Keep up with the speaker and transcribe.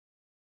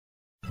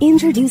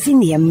Introducing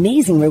the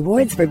Amazing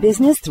Rewards for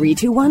Business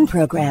 321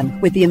 program.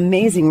 With the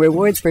Amazing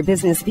Rewards for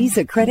Business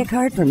Visa credit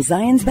card from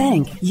Zions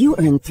Bank, you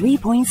earn 3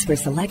 points for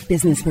select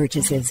business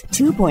purchases,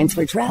 2 points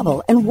for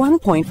travel, and 1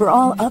 point for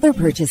all other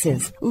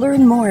purchases.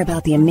 Learn more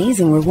about the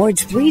Amazing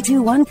Rewards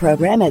 321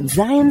 program at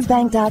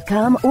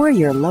zionsbank.com or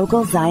your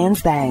local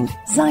Zions Bank.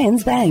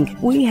 Zions Bank,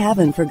 we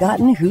haven't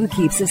forgotten who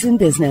keeps us in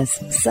business.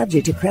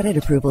 Subject to credit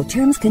approval,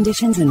 terms,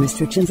 conditions, and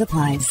restrictions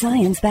apply.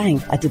 Zions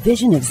Bank, a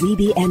division of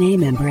ZBNA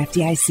member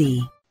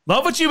FDIC.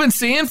 Love what you've been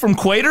seeing from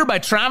Quater by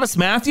Travis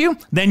Matthew?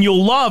 Then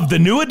you'll love the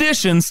new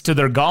additions to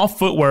their golf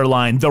footwear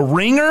line, the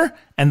Ringer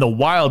and the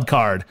Wild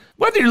Card.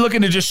 Whether you're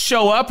looking to just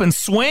show up and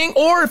swing,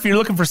 or if you're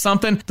looking for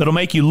something that'll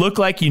make you look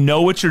like you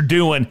know what you're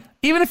doing,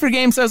 even if your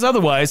game says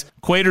otherwise,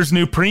 Quater's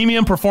new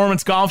premium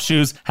performance golf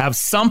shoes have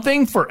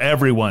something for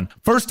everyone.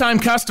 First-time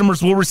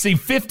customers will receive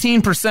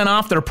 15%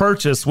 off their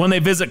purchase when they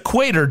visit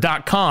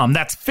Quater.com.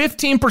 That's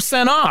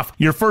 15% off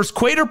your first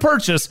Quater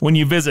purchase when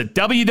you visit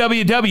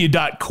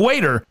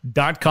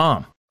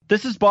www.Quater.com.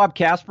 This is Bob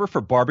Casper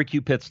for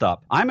Barbecue Pit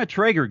Stop. I'm a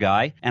Traeger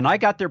guy, and I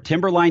got their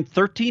Timberline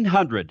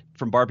 1300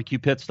 from Barbecue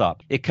Pit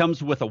Stop. It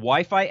comes with a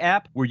Wi-Fi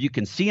app where you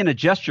can see and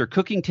adjust your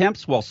cooking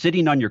temps while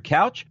sitting on your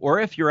couch or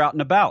if you're out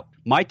and about.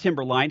 My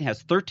Timberline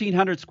has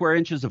 1,300 square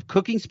inches of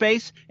cooking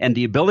space and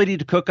the ability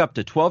to cook up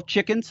to 12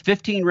 chickens,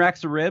 15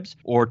 racks of ribs,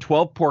 or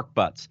 12 pork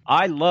butts.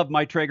 I love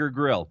my Traeger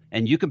grill,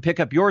 and you can pick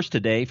up yours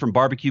today from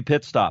Barbecue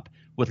Pit Stop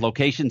with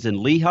locations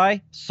in Lehigh,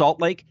 Salt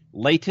Lake,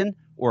 Layton,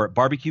 or at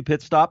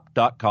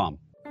barbecuepitstop.com.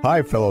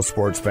 Hi, fellow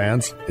sports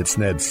fans. It's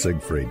Ned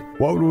Siegfried.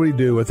 What would we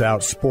do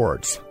without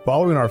sports?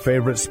 Following our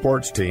favorite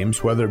sports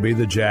teams, whether it be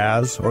the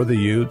Jazz or the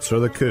Utes or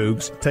the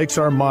Cougs, takes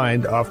our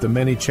mind off the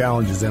many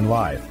challenges in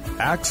life.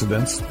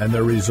 Accidents and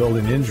their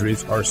resulting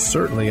injuries are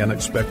certainly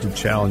unexpected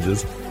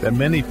challenges that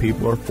many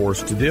people are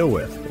forced to deal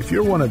with. If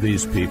you're one of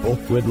these people,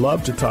 we'd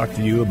love to talk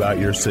to you about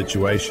your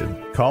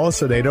situation. Call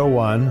us at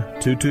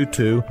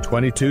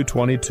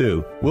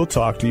 801-222-2222. We'll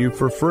talk to you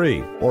for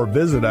free, or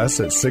visit us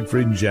at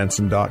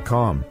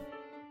siegfriedandjensen.com.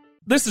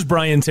 This is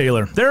Brian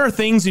Taylor. There are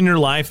things in your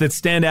life that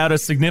stand out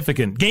as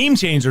significant, game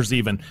changers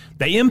even.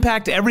 They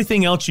impact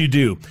everything else you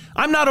do.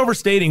 I'm not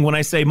overstating when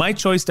I say my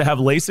choice to have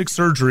LASIK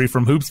surgery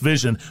from Hoops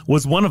Vision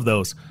was one of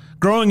those.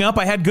 Growing up,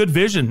 I had good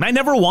vision. I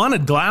never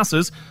wanted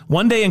glasses.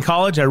 One day in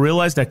college, I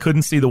realized I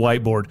couldn't see the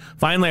whiteboard.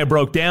 Finally, I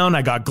broke down.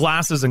 I got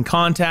glasses and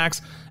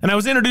contacts, and I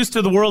was introduced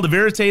to the world of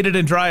irritated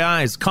and dry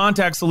eyes,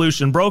 contact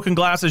solution, broken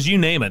glasses, you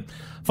name it.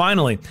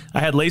 Finally, I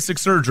had LASIK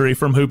surgery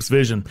from Hoops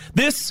Vision.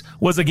 This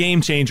was a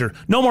game changer.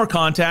 No more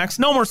contacts,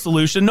 no more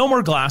solution, no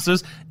more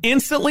glasses.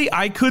 Instantly,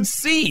 I could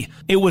see.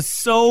 It was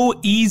so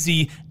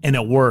easy, and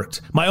it worked.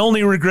 My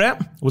only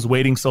regret was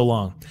waiting so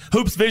long.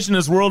 Hoops Vision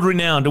is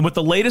world-renowned, and with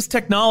the latest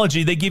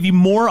technology, they give you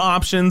more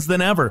options than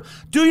ever.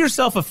 Do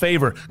yourself a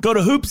favor. Go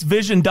to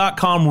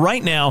hoopsvision.com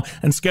right now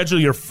and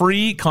schedule your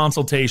free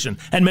consultation.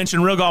 And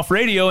mention Real Golf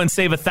Radio and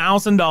save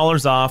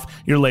 $1,000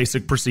 off your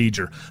LASIK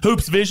procedure.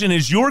 Hoops Vision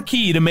is your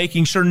key to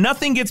making sure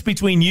nothing gets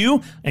between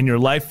you and your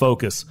life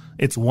focus.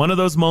 It's one of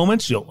those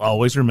moments you'll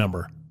always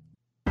remember.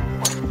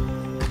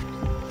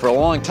 For a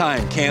long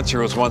time, cancer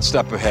was one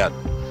step ahead.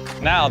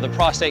 Now, the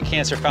Prostate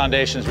Cancer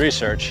Foundation's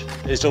research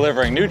is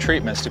delivering new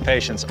treatments to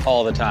patients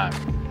all the time.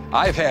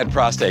 I've had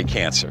prostate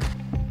cancer.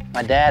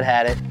 My dad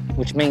had it,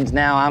 which means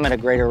now I'm at a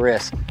greater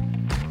risk.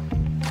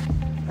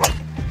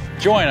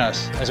 Join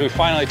us as we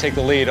finally take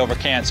the lead over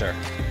cancer.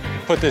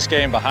 Put this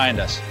game behind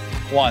us,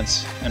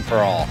 once and for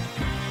all.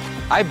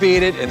 I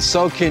beat it, and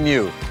so can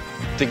you.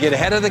 To get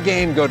ahead of the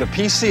game, go to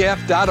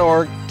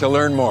pcf.org to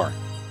learn more.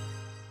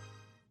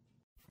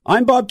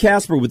 I'm Bob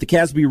Casper with the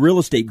Casby Real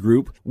Estate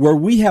Group, where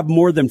we have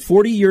more than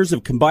 40 years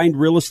of combined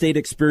real estate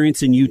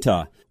experience in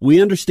Utah. We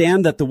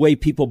understand that the way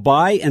people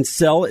buy and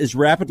sell is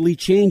rapidly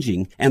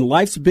changing, and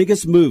life's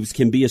biggest moves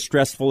can be a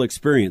stressful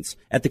experience.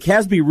 At the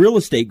Casby Real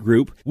Estate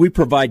Group, we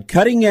provide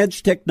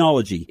cutting-edge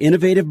technology,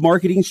 innovative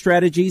marketing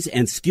strategies,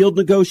 and skilled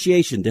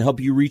negotiation to help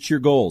you reach your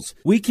goals.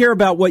 We care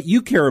about what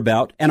you care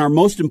about, and our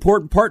most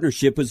important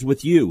partnership is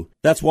with you.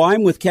 That's why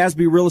I'm with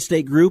Casby Real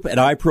Estate Group at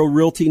iPro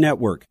Realty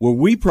Network, where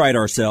we pride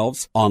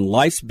ourselves on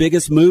life's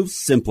biggest moves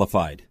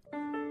simplified.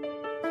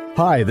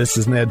 Hi, this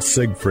is Ned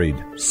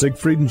Siegfried.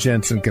 Siegfried and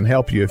Jensen can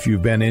help you if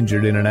you've been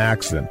injured in an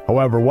accident.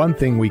 However, one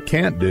thing we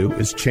can't do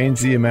is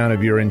change the amount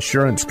of your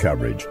insurance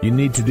coverage. You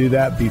need to do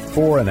that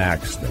before an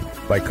accident.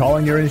 By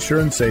calling your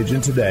insurance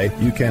agent today,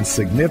 you can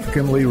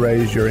significantly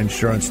raise your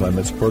insurance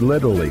limits for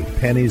literally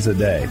pennies a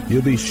day.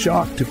 You'll be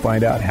shocked to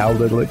find out how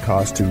little it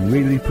costs to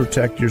really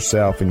protect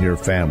yourself and your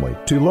family.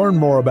 To learn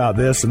more about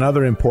this and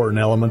other important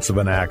elements of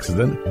an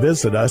accident,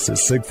 visit us at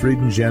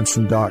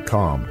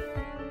siegfriedandjensen.com.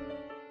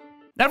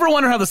 Ever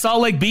wonder how the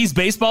Salt Lake Bees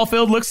baseball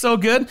field looks so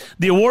good?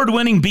 The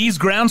award-winning Bees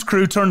grounds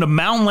crew turned to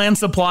Mountain Land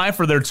Supply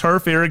for their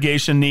turf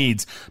irrigation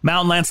needs.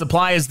 Mountain Land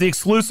Supply is the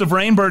exclusive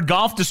Rainbird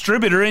golf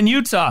distributor in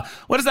Utah.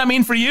 What does that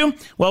mean for you?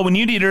 Well, when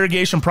you need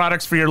irrigation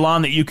products for your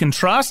lawn that you can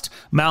trust,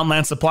 Mountain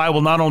Land Supply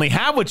will not only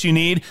have what you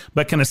need,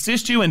 but can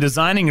assist you in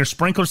designing your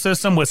sprinkler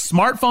system with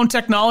smartphone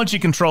technology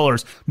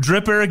controllers,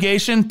 drip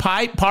irrigation,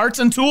 pipe, parts,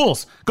 and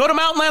tools. Go to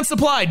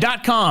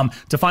mountainlandsupply.com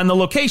to find the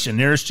location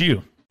nearest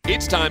you.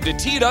 It's time to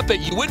tee it up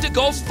at Uinta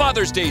Golf's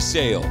Father's Day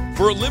sale.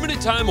 For a limited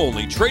time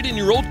only, trade in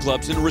your old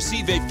clubs and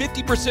receive a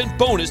 50%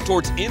 bonus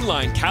towards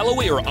inline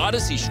Callaway or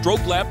Odyssey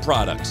Stroke Lab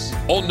products.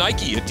 All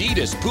Nike,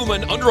 Adidas, Puma,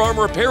 and Under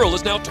Armour apparel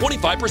is now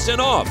 25%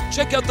 off.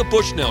 Check out the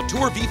Bushnell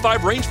Tour V5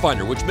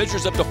 rangefinder, which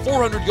measures up to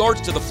 400 yards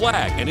to the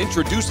flag. And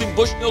introducing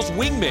Bushnell's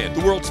Wingman,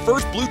 the world's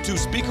first Bluetooth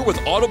speaker with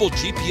audible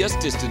GPS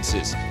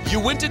distances.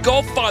 Uinta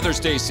Golf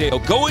Father's Day sale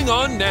going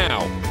on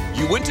now.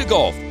 Uinta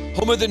Golf,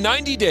 home of the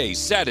 90-day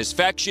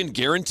satisfaction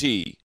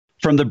guarantee.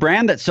 From the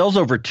brand that sells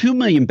over 2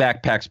 million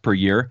backpacks per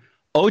year,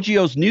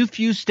 OGIO's new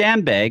Fuse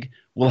stand bag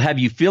will have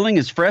you feeling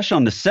as fresh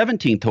on the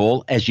 17th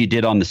hole as you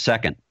did on the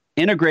 2nd.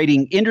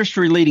 Integrating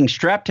industry-leading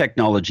strap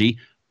technology,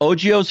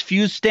 OGIO's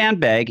Fuse stand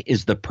bag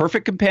is the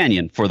perfect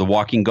companion for the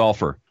walking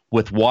golfer.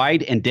 With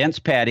wide and dense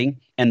padding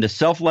and the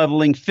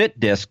self-leveling fit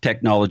disc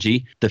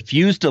technology, the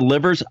Fuse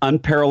delivers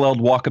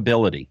unparalleled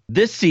walkability.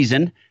 This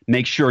season,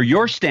 make sure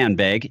your stand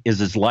bag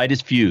is as light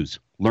as Fuse.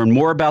 Learn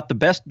more about the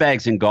best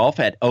bags in golf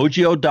at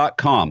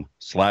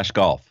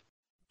ogio.com/golf.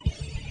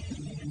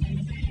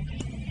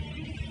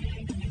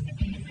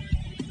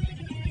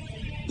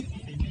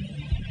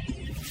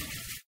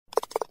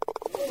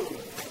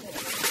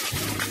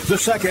 The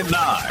second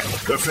nine,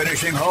 the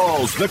finishing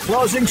holes, the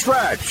closing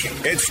stretch.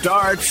 It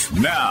starts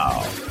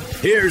now.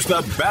 Here's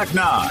the back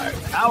nine,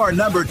 hour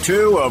number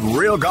 2 of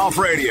Real Golf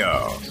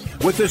Radio.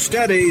 With the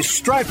steady,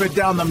 stripe it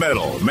down the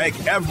middle,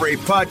 make every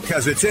putt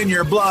 'cause it's in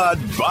your blood,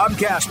 Bob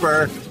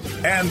Casper,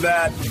 and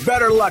that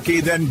better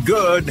lucky than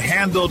good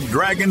handled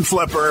dragon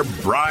flipper,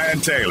 Brian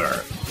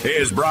Taylor.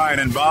 Here's Brian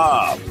and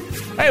Bob.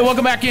 Hey,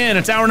 welcome back in.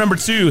 It's hour number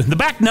 2, the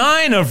back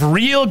nine of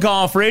Real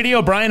Golf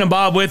Radio. Brian and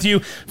Bob with you.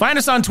 Find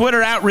us on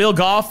Twitter at Real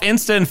Golf,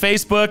 Insta and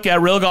Facebook at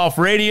Real Golf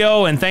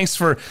Radio. And thanks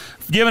for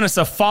giving us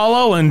a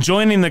follow and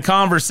joining the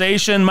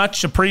conversation.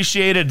 Much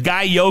appreciated.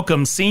 Guy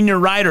Yoakum, senior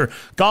writer,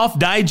 Golf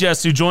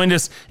Digest, who joined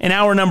us in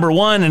hour number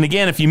 1. And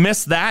again, if you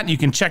missed that, you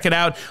can check it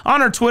out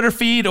on our Twitter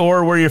feed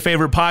or where your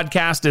favorite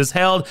podcast is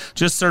held.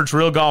 Just search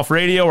Real Golf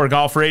Radio or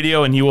Golf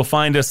Radio and you will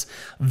find us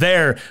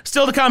there.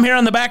 Still to come here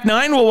on the back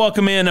nine, we'll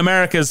welcome in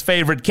America's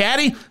favorite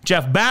caddy.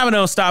 Jeff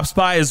Babineau stops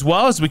by as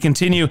well as we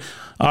continue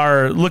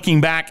our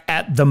looking back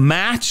at the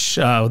match,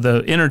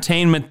 the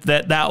entertainment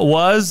that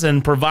was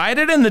and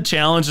provided, and the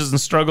challenges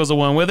and struggles that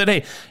went with it.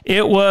 Hey,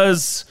 it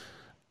was,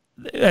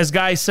 as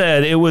Guy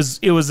said, it was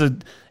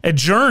a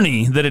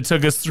journey that it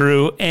took us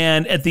through,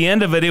 and at the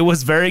end of it, it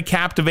was very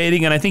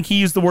captivating, and I think he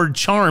used the word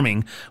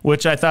charming,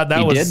 which I thought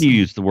he did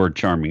use the word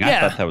charming.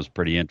 I thought that was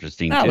pretty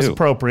interesting, too. That was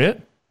appropriate.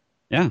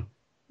 Yeah.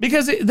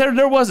 Because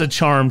there was a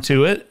charm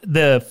to it.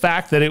 The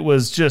fact that it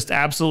was just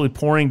absolutely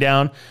pouring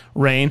down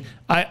rain.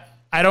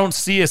 I don't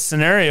see a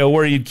scenario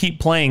where you'd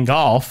keep playing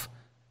golf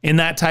in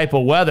that type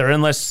of weather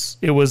unless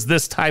it was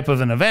this type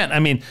of an event. I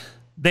mean,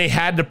 they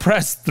had to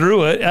press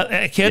through it.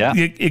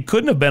 It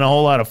couldn't have been a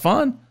whole lot of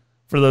fun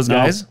for those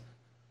guys.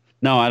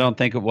 No, I don't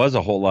think it was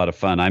a whole lot of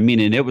fun. I mean,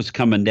 and it was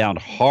coming down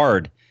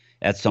hard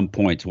at some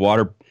points.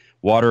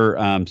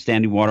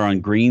 Standing water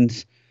on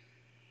greens.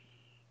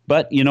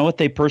 But you know what?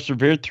 They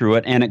persevered through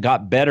it, and it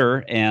got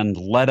better and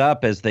let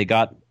up as they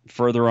got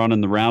further on in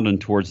the round and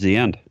towards the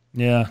end.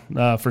 Yeah,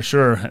 for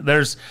sure.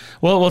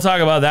 We'll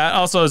talk about that.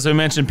 Also, as I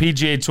mentioned,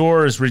 PGA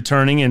Tour is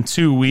returning in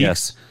 2 weeks.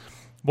 Yes.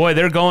 Boy,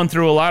 they're going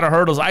through a lot of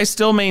hurdles. I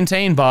still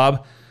maintain,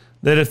 Bob,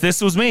 that if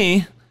this was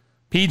me,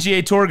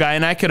 PGA Tour guy,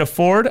 and I could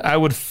afford, I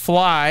would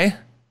fly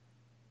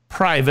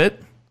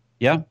private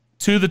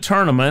to the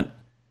tournament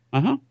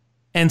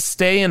and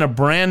stay in a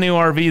brand new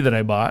RV that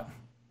I bought.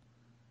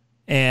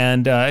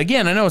 And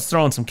again, I know it's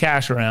throwing some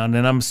cash around,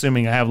 and I'm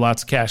assuming I have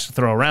lots of cash to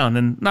throw around,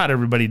 and not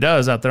everybody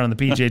does out there on the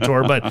PGA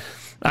Tour. But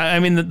I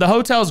mean, the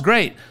hotel's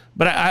great,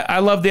 but I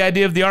love the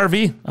idea of the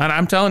RV, and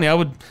I'm telling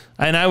you,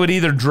 I would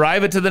either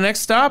drive it to the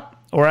next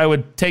stop, or I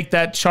would take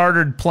that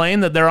chartered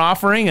plane that they're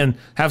offering and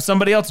have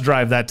somebody else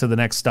drive that to the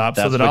next stop.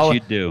 That's so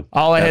that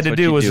all I had to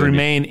do was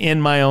remain in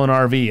my own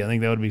RV. I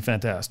think that would be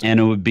fantastic, and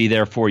it would be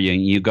there for you.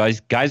 You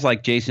guys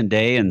like Jason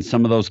Day and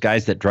some of those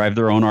guys that drive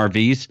their own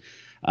RVs.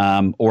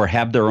 Or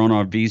have their own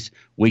RVs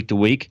week to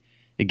week,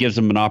 it gives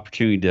them an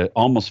opportunity to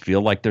almost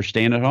feel like they're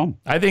staying at home.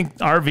 I think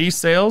RV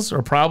sales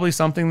are probably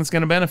something that's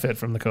going to benefit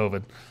from the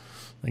COVID.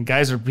 I think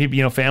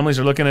families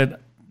are looking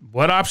at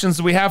what options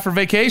do we have for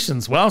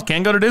vacations? Well,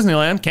 can't go to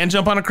Disneyland, can't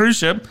jump on a cruise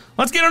ship.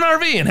 Let's get an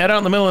RV and head out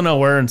in the middle of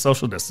nowhere and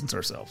social distance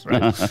ourselves,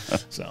 right?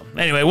 So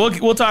anyway,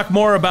 we'll talk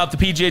more about the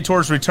PGA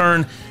Tour's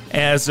return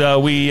as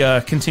we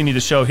continue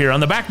the show here on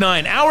the back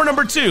nine, hour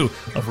number 2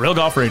 of Real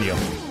Golf Radio.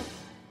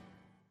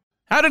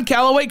 How did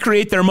Callaway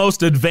create their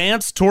most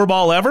advanced tour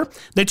ball ever?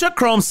 They took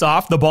Chrome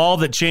Soft, the ball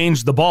that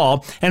changed the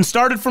ball, and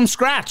started from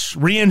scratch,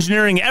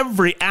 re-engineering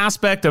every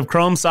aspect of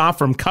Chrome Soft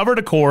from cover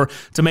to core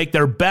to make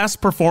their best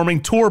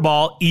performing tour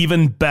ball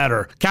even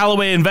better.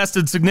 Callaway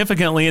invested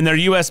significantly in their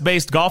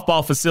U.S.-based golf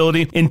ball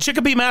facility in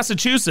Chicopee,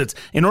 Massachusetts,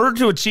 in order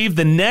to achieve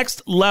the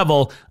next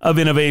level of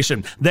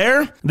innovation.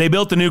 There, they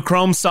built the new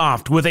Chrome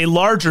Soft with a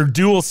larger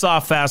dual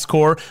soft fast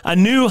core, a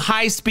new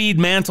high-speed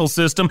mantle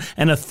system,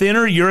 and a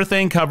thinner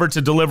urethane cover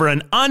to deliver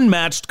an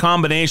unmatched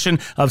combination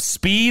of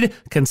speed,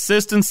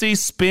 consistency,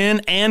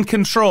 spin, and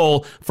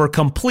control for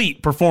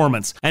complete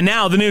performance. And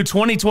now the new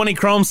 2020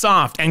 Chrome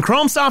Soft and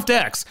Chrome Soft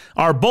X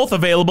are both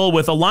available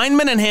with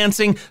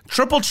alignment-enhancing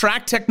triple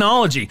track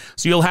technology,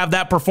 so you'll have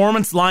that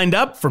performance lined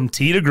up from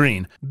tee to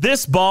green.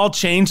 This ball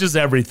changes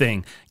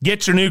everything.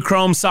 Get your new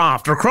Chrome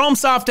Soft or Chrome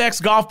Soft X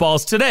golf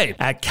balls today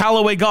at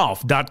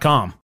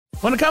CallawayGolf.com.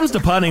 When it comes to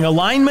putting,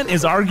 alignment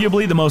is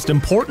arguably the most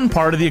important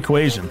part of the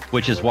equation.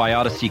 Which is why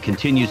Odyssey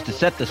continues to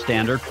set the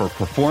standard for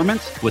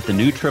performance with the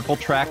new triple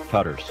track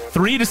putters.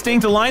 3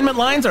 distinct alignment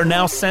lines are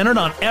now centered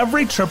on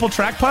every triple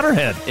track putter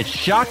head. It's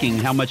shocking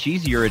how much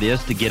easier it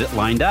is to get it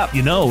lined up.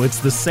 You know, it's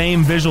the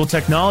same visual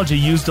technology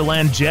used to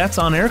land jets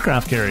on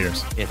aircraft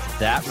carriers. It's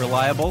that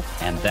reliable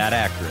and that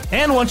accurate.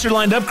 And once you're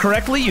lined up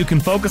correctly, you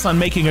can focus on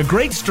making a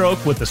great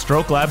stroke with the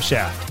Stroke Lab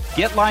shaft.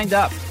 Get lined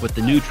up with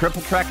the new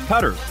triple track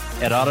putters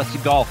at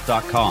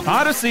OdysseyGolf.com.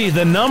 Odyssey,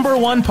 the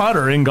 #1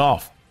 putter in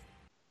golf.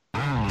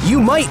 You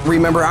might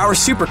remember our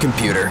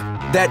supercomputer,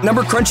 that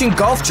number-crunching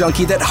golf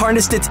junkie that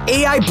harnessed its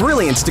AI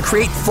brilliance to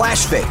create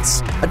flash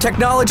fades, a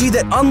technology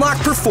that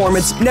unlocked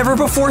performance never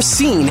before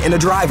seen in a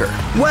driver.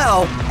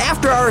 Well,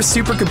 after our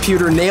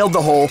supercomputer nailed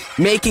the whole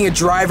making a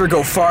driver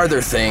go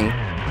farther thing,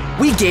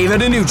 we gave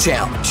it a new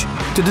challenge,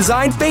 to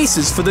design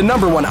faces for the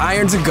 #1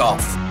 irons in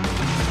golf.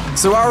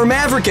 So our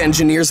Maverick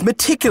engineers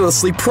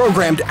meticulously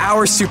programmed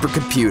our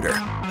supercomputer.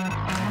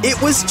 It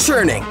was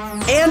churning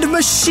and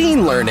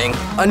machine learning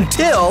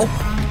until...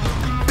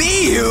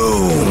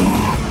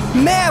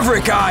 Boom!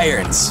 Maverick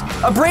irons!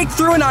 A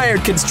breakthrough in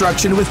iron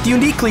construction with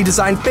uniquely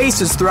designed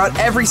faces throughout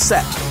every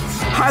set.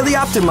 Highly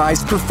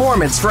optimized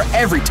performance for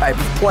every type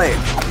of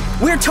player.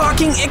 We're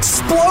talking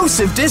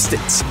explosive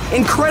distance,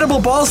 incredible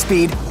ball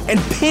speed, and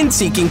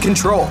pin-seeking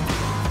control.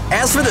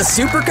 As for the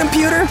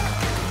supercomputer,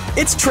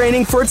 it's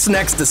training for its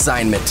next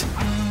assignment.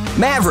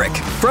 Maverick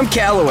from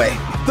Callaway,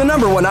 the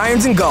 #1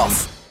 irons in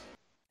golf.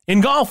 In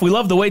golf, we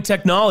love the way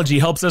technology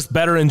helps us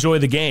better enjoy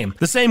the game.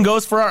 The same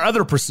goes for our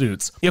other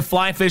pursuits. If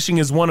fly fishing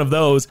is one of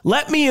those,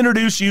 let me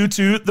introduce you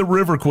to the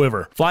River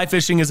Quiver. Fly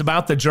fishing is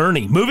about the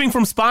journey, moving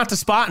from spot to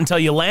spot until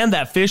you land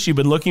that fish you've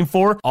been looking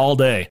for all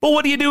day. But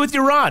what do you do with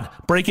your rod?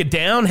 Break it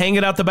down, hang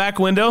it out the back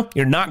window?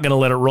 You're not going to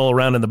let it roll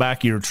around in the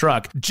back of your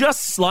truck.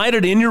 Just slide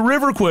it in your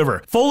River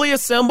Quiver, fully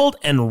assembled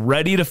and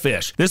ready to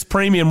fish. This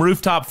premium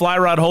rooftop fly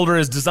rod holder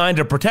is designed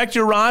to protect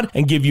your rod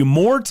and give you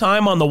more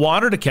time on the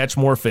water to catch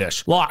more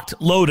fish. Locked,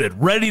 loaded,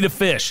 ready to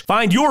fish.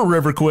 Find your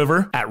River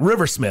Quiver at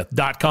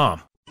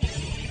riversmith.com.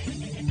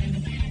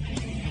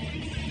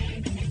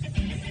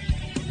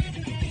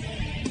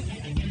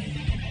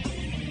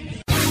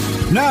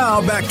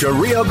 Now back to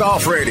Real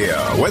Golf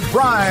Radio with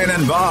Brian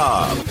and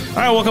Bob. All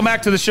right, welcome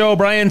back to the show.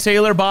 Brian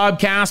Taylor, Bob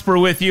Casper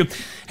with you.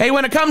 Hey,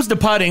 when it comes to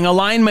putting,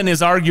 alignment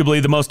is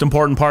arguably the most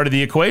important part of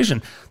the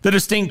equation. The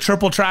distinct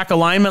triple track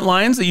alignment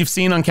lines that you've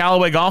seen on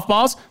Callaway golf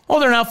balls, well,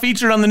 they're now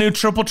featured on the new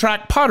triple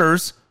track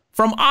putters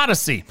from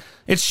Odyssey.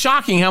 It's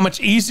shocking how much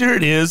easier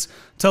it is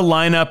to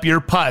line up your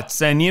putts.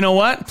 And you know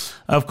what?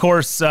 Of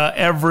course,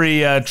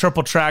 every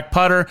triple track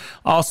putter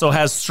also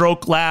has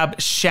Stroke Lab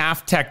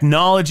shaft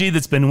technology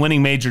that's been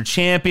winning major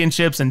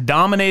championships and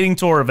dominating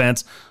tour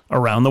events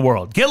around the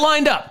world. Get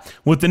lined up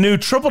with the new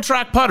triple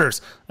track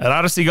putters at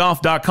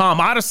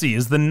OdysseyGolf.com. Odyssey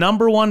is the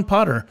 #1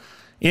 putter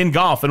in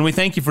golf. And we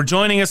thank you for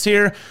joining us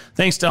here.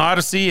 Thanks to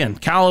Odyssey and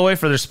Callaway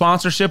for their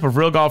sponsorship of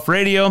Real Golf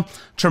Radio.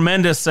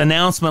 Tremendous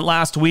announcement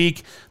last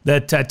week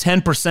that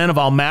 10% of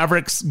all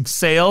Mavericks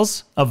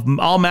sales of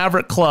all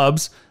Maverick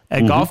clubs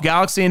at Golf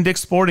Galaxy and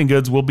Dick's Sporting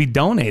Goods will be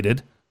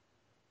donated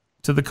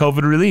to the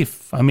COVID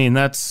relief. I mean,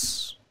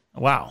 that's,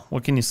 wow,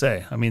 what can you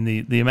say? I mean,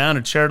 the amount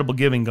of charitable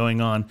giving going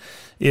on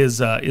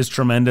is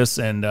tremendous,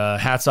 and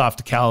hats off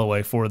to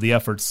Callaway for the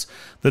efforts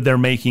that they're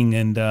making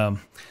and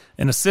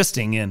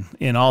assisting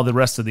in all the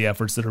rest of the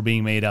efforts that are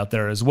being made out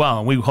there as well.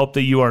 And we hope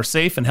that you are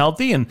safe and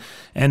healthy and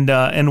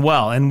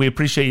well. And we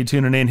appreciate you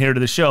tuning in here to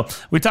the show.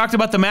 We talked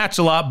about the match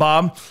a lot,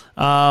 Bob.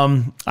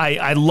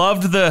 I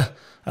loved the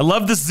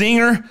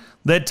zinger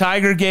that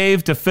Tiger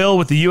gave to Phil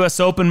with the U.S.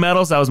 Open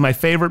medals. That was my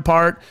favorite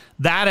part.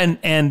 That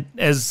and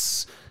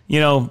as you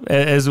know,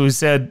 as we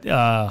said,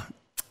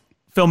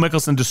 Phil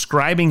Mickelson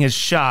describing his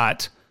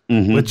shot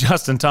with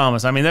Justin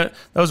Thomas. I mean,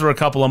 those were a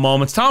couple of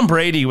moments. Tom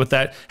Brady with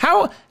that.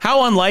 How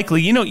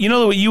unlikely? You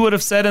know what you would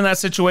have said in that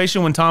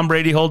situation when Tom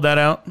Brady holed that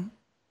out?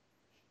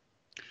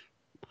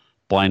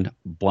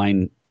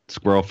 Blind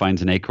squirrel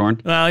finds an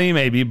acorn. Well, he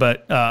may be,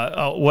 but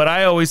what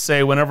I always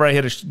say whenever I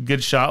hit a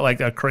good shot,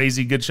 like a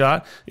crazy good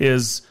shot,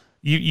 is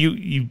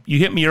you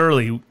hit me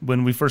early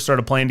when we first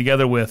started playing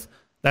together with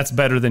That's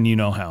better than you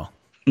know how.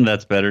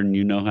 That's better than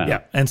you know how.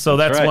 Yeah, and so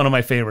that's right. one of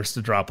my favorites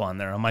to drop on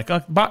there. I'm like,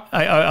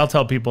 I'll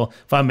tell people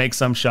if I make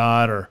some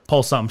shot or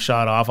pull some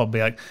shot off, I'll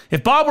be like,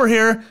 if Bob were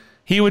here,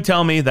 he would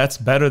tell me that's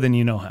better than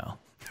you know how.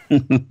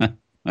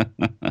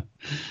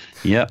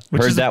 Yep,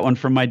 heard that one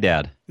from my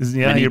dad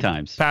many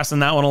times. Passing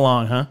that one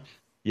along, huh?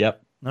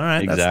 Yep. All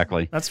right,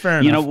 exactly. That's fair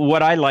enough. You know,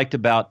 what I liked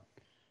about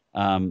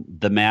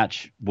the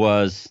match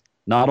was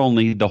not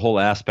only the whole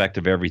aspect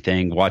of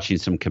everything, watching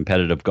some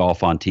competitive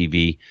golf on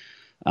TV,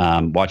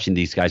 watching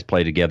these guys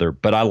play together,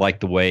 but I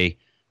liked the way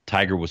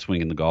Tiger was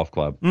swinging the golf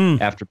club.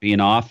 After being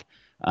off,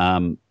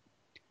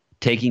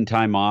 taking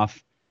time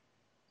off,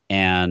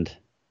 and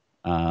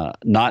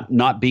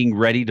not being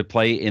ready to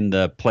play in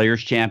the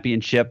Players'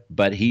 Championship,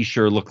 but he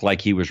sure looked like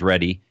he was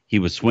ready. He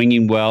was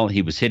swinging well.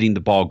 He was hitting the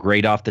ball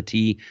great off the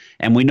tee.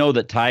 And we know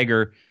that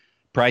Tiger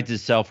prides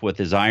himself with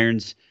his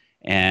irons.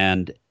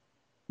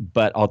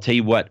 But I'll tell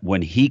you what,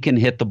 when he can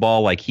hit the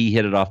ball like he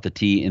hit it off the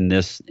tee in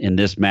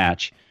this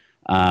match,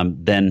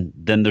 then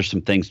there's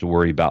some things to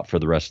worry about for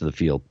the rest of the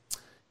field.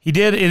 He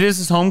did. It is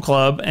his home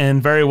club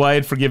and very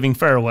wide forgiving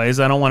fairways.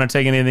 I don't want to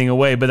take anything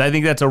away, but I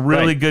think that's a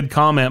really good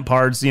comment,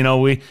 Pards. You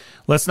know,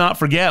 let's not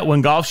forget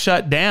when golf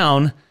shut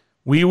down,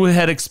 we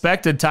had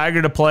expected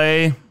Tiger to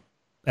play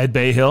at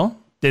Bay Hill.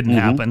 Didn't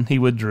happen. He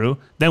withdrew.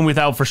 Then we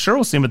thought for sure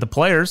we'll see him at the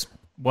Players.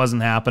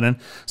 Wasn't happening.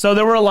 So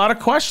there were a lot of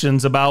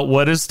questions about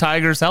what is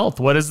Tiger's health?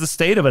 What is the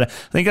state of it? I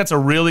think that's a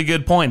really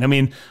good point. I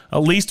mean, at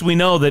least we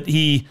know that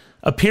he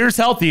appears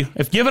healthy,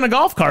 if given a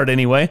golf cart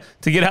anyway,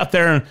 to get out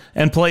there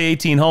and play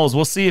 18 holes.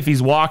 We'll see if he's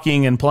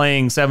walking and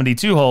playing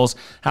 72 holes,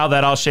 how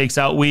that all shakes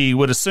out. We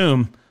would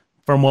assume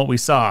from what we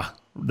saw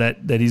that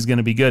he's going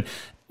to be good.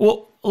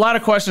 Well, a lot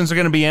of questions are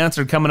going to be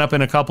answered coming up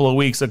in a couple of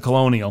weeks at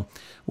Colonial.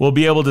 We'll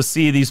be able to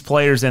see these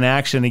players in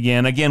action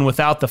again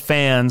without the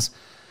fans.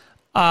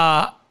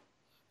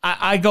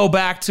 I go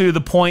back to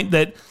the point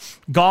that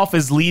golf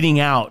is leading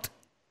out,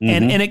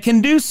 and it can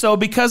do so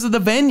because of the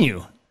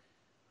venue.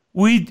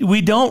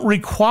 We don't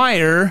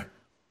require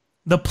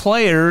the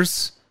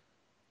players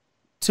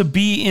to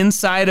be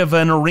inside of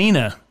an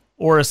arena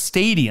or a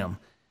stadium.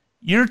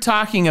 You're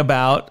talking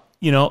about,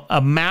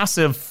 a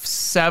massive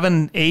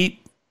 7-8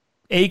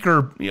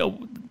 acre,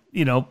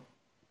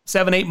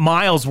 7-8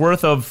 miles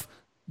worth of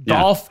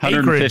golf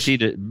 150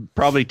 acreage. to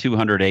probably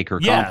 200 acre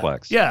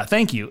complex. Yeah,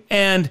 thank you.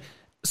 And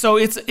so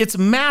it's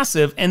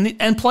massive,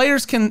 and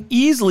players can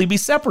easily be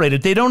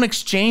separated. They don't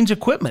exchange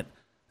equipment.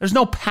 There's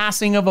no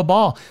passing of a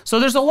ball. So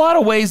there's a lot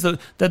of ways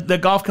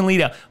that golf can lead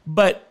out.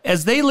 But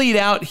as they lead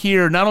out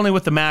here, not only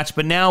with the match,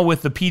 but now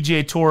with the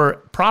PGA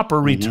Tour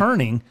proper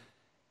returning,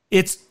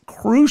 it's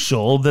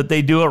crucial that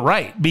they do it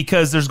right,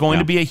 because there's going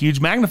to be a huge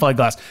magnifying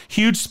glass,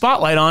 huge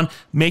spotlight on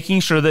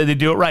making sure that they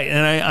do it right.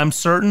 And I'm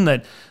certain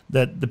that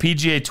the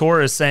PGA Tour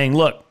is saying,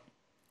 look,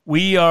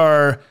 we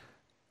are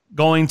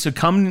going to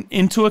come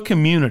into a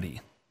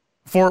community,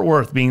 Fort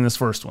Worth being this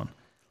first one,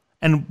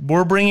 and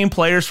we're bringing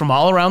players from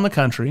all around the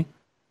country.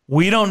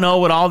 We don't know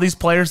what all these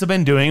players have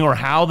been doing or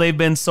how they've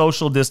been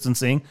social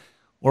distancing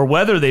or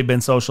whether they've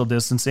been social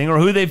distancing or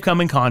who they've come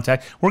in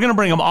contact. We're going to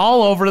bring them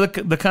all over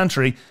the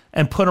country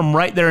and put them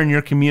right there in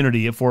your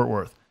community at Fort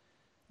Worth.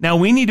 Now,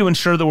 we need to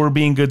ensure that we're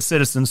being good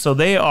citizens, so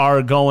they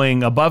are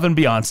going above and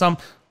beyond. Some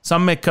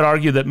could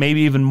argue that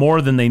maybe even more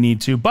than they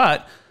need to,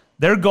 but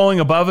they're going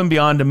above and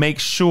beyond to make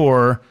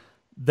sure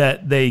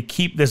that they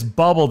keep this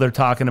bubble they're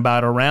talking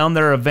about around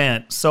their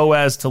event so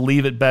as to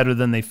leave it better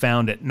than they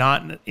found it,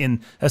 not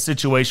in a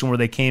situation where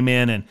they came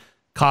in and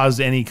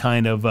caused any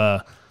kind of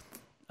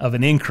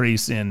an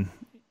increase in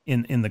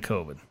the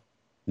COVID.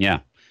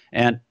 Yeah.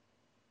 And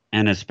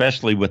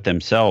especially with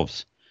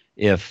themselves,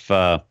 if,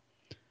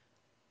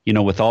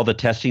 with all the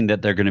testing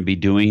that they're going to be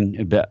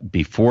doing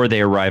before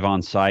they arrive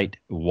on site,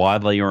 while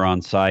they are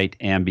on site,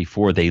 and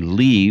before they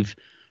leave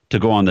to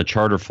go on the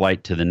charter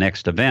flight to the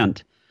next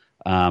event,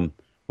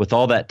 with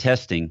all that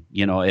testing,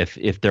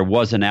 if there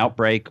was an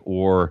outbreak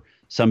or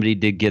somebody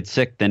did get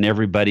sick, then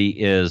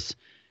everybody's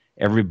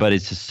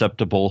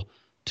susceptible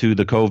to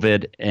the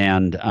COVID,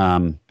 and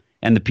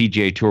the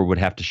PGA Tour would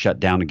have to shut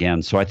down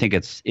again. So I think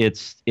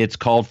it's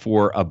called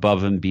for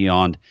above and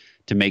beyond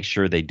to make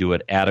sure they do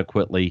it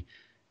adequately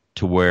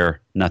to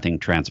where nothing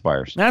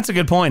transpires. That's a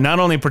good point. Not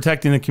only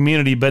protecting the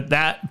community, but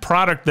that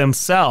product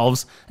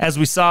themselves, as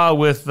we saw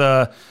with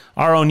our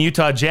own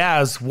Utah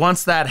Jazz.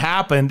 Once that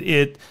happened,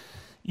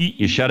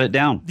 you shut it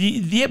down.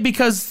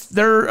 Because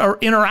they're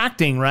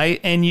interacting, right?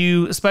 And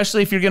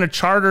especially if you're going to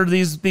charter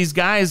these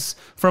guys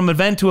from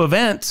event to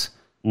event,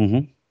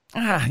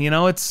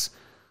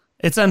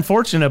 it's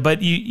unfortunate,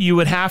 but you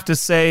would have to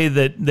say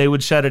that they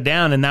would shut it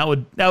down, and that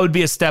would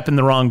be a step in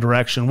the wrong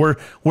direction.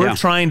 We're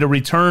trying to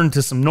return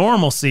to some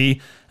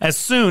normalcy as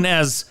soon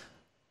as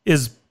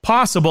is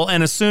possible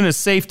and as soon as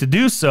safe to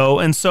do so.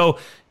 And so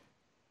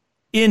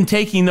in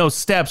taking those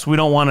steps, we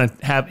don't want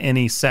to have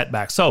any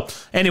setbacks. So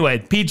anyway,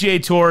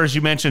 PGA Tour, as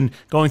you mentioned,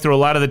 going through a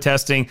lot of the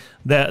testing,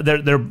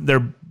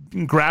 they're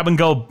grab and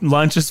go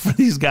lunches for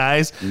these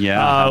guys. Yeah,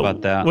 how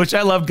about that? Which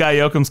I love Guy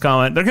Yoakum's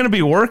comment. They're going to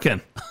be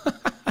working.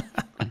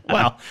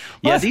 Well,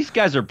 yeah, these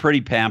guys are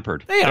pretty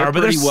pampered. They are,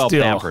 but they're pretty well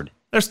still pampered.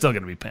 They're still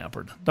going to be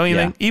pampered, don't you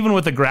think? Even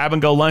with a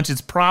grab-and-go lunch, it's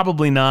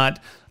probably not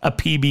a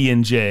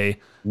PB&J.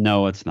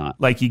 No, it's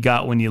not. Like you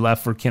got when you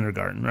left for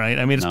kindergarten, right?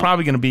 I mean, it's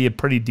probably going to be a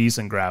pretty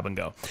decent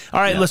grab-and-go. All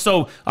right,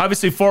 so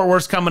obviously Fort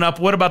Worth's coming up.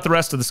 What about the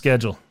rest of the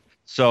schedule?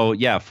 So,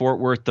 Fort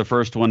Worth, the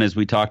first one, as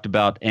we talked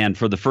about. And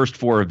for the first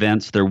 4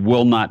 events, there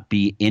will not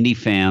be any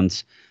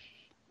fans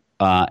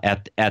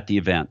at the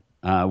event.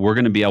 We're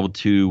going to be able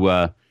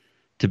to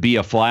be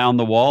a fly on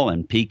the wall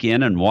and peek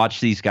in and watch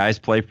these guys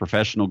play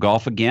professional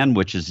golf again,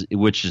 which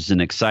is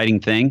an exciting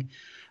thing.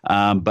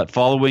 But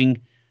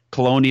following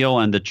Colonial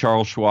and the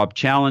Charles Schwab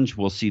Challenge,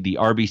 we'll see the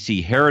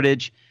RBC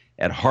Heritage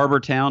at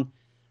Harbortown,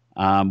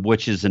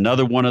 which is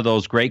another one of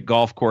those great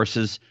golf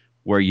courses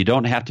where you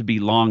don't have to be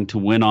long to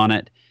win on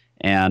it.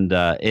 And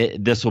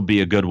this will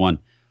be a good one.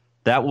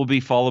 That will be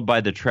followed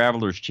by the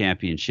Travelers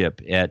Championship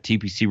at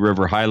TPC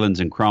River Highlands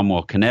in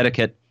Cromwell,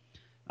 Connecticut.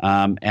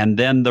 And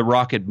then the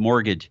Rocket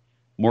Mortgage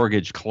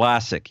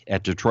Classic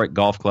at Detroit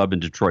Golf Club in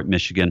Detroit,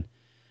 Michigan.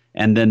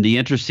 And then the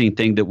interesting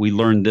thing that we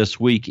learned this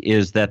week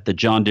is that the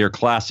John Deere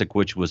Classic,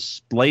 which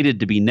was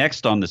slated to be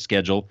next on the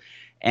schedule,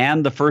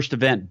 and the first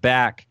event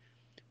back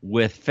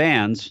with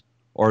fans,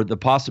 or the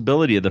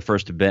possibility of the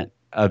first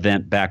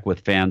event back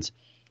with fans,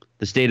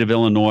 the state of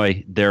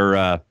Illinois, their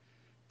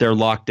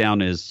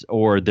lockdown is,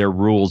 or their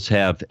rules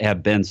have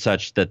been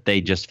such that they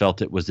just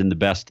felt it was in the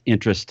best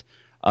interest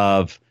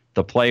of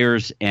the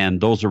players and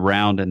those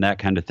around and that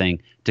kind of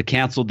thing to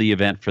cancel the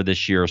event for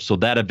this year. So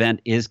that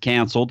event is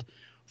canceled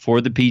for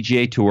the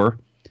PGA Tour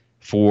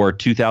for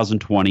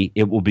 2020.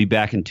 It will be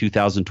back in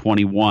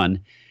 2021.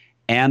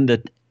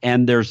 And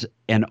there's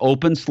an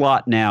open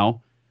slot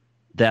now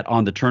that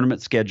on the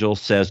tournament schedule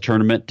says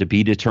tournament to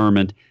be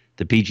determined.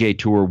 The PGA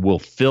Tour will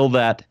fill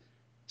that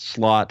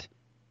slot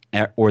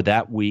or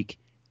that week.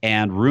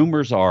 And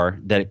rumors are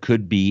that it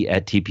could be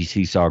at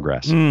TPC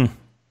Sawgrass.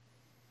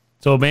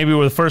 So maybe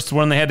with the first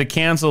one they had to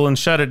cancel and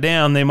shut it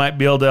down, they might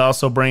be able to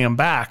also bring them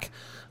back,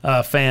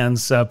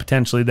 fans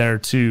potentially there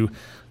to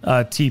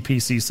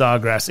TPC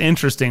Sawgrass.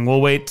 Interesting.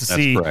 We'll wait to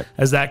see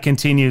as that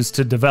continues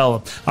to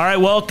develop. All right,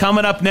 well,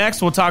 coming up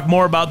next, we'll talk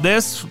more about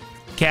this.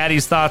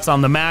 Caddie's thoughts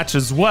on the match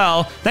as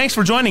well. Thanks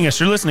for joining us.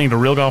 You're listening to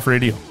Real Golf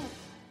Radio.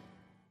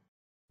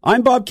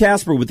 I'm Bob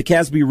Casper with the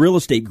Casby Real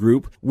Estate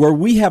Group, where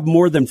we have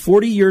more than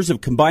 40 years of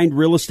combined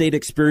real estate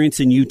experience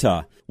in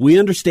Utah. We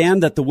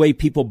understand that the way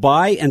people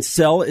buy and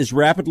sell is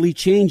rapidly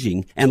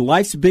changing, and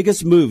life's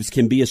biggest moves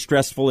can be a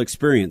stressful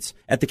experience.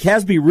 At the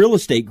Casby Real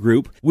Estate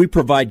Group, we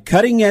provide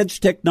cutting-edge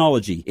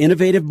technology,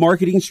 innovative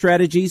marketing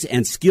strategies,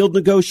 and skilled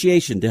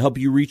negotiation to help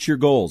you reach your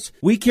goals.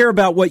 We care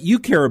about what you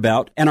care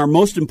about, and our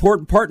most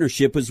important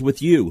partnership is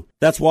with you.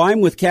 That's why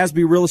I'm with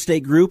Casby Real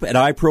Estate Group at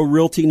iPro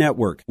Realty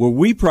Network, where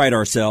we pride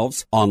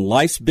ourselves on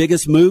life's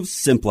biggest moves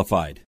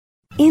simplified.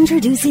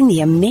 Introducing the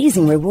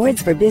Amazing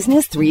Rewards for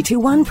Business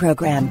 3-2-1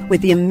 program.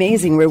 With the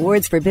Amazing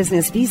Rewards for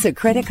Business Visa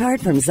credit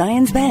card from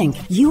Zions Bank,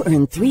 you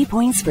earn 3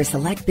 points for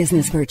select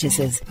business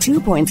purchases,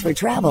 2 points for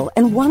travel,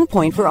 and 1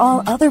 point for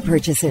all other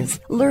purchases.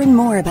 Learn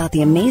more about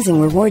the Amazing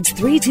Rewards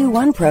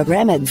 3-2-1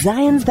 program at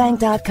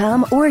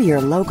zionsbank.com or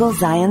your local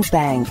Zions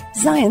Bank.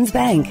 Zions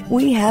Bank,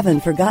 we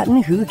haven't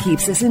forgotten who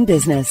keeps us in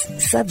business.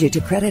 Subject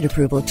to credit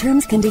approval,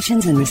 terms,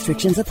 conditions, and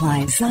restrictions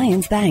apply.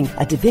 Zions Bank,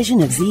 a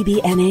division of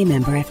ZBNA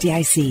member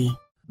FDIC.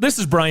 This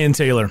is Brian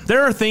Taylor.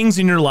 There are things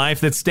in your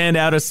life that stand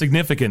out as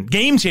significant,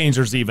 game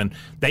changers even.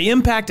 They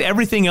impact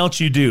everything else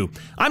you do.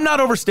 I'm not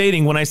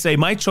overstating when I say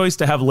my choice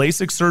to have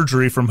LASIK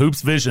surgery from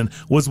Hoops Vision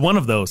was one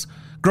of those.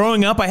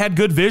 Growing up, I had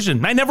good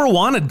vision. I never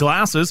wanted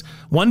glasses.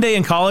 One day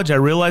in college, I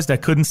realized I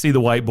couldn't see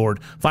the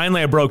whiteboard.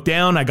 Finally, I broke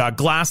down. I got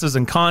glasses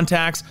and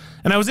contacts,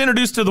 and I was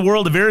introduced to the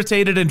world of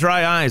irritated and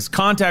dry eyes,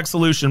 contact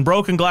solution,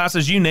 broken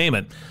glasses, you name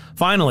it.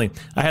 Finally,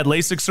 I had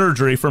LASIK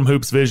surgery from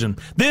Hoops Vision.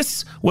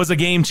 This was a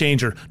game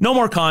changer. No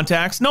more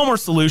contacts, no more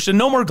solution,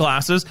 no more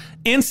glasses.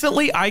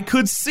 Instantly, I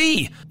could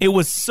see. It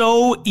was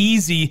so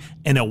easy,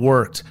 and it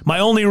worked. My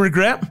only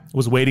regret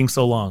was waiting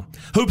so long.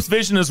 Hoops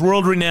Vision is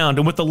world-renowned,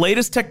 and with the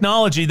latest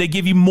technology, they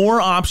give you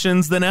more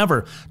options than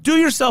ever. Do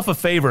yourself a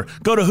favor.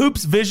 Go to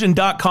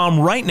hoopsvision.com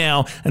right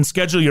now and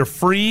schedule your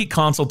free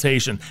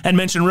consultation. And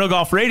mention Real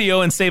Golf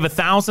Radio and save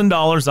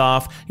 $1,000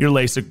 off your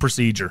LASIK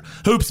procedure.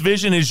 Hoops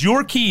Vision is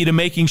your key to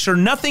making sure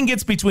nothing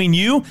gets between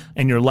you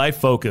and your life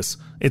focus.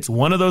 It's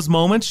one of those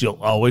moments you'll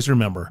always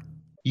remember.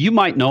 You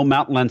might know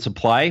Mountain Land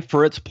Supply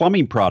for its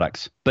plumbing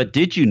products, but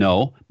did you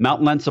know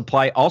Mountain Land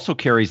Supply also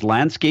carries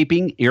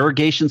landscaping,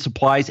 irrigation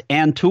supplies,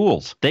 and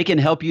tools? They can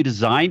help you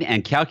design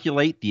and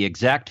calculate the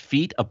exact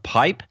feet of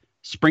pipe,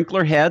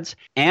 sprinkler heads,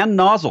 and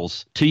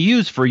nozzles to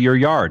use for your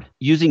yard.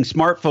 Using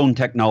smartphone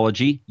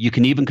technology, you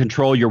can even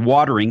control your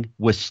watering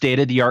with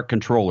state-of-the-art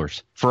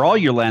controllers. For all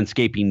your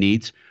landscaping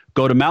needs,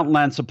 go to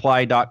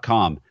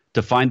mountainlandsupply.com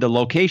to find the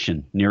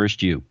location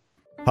nearest you.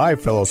 Hi,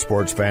 fellow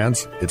sports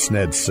fans. It's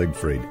Ned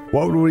Siegfried.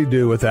 What would we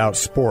do without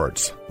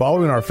sports?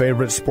 Following our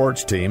favorite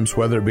sports teams,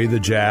 whether it be the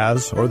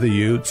Jazz or the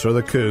Utes or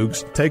the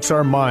Cougs, takes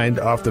our mind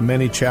off the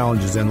many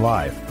challenges in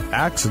life.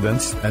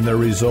 Accidents and their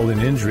resulting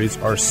injuries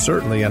are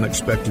certainly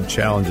unexpected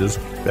challenges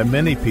that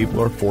many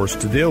people are forced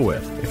to deal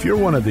with. If you're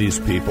one of these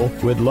people,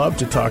 we'd love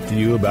to talk to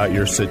you about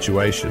your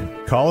situation.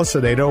 Call us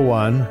at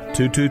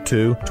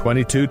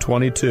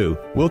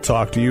 801-222-2222. We'll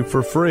talk to you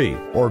for free,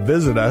 or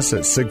visit us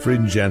at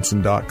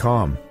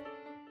siegfriedandjensen.com.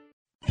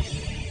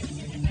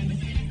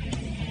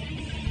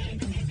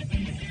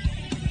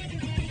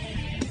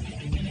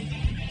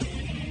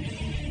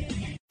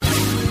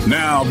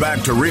 Now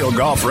back to Real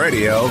Golf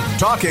Radio,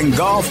 talking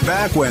golf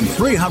back when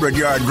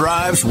 300-yard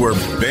drives were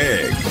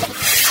big.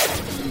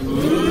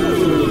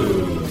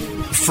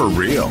 For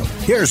real.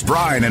 Here's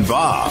Brian and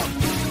Bob.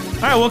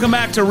 All right, welcome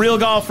back to Real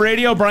Golf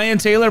Radio. Brian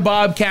Taylor,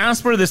 Bob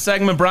Casper. This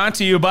segment brought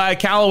to you by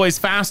Callaway's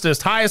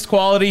fastest, highest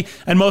quality,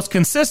 and most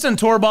consistent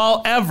tour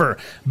ball ever.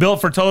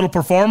 Built for total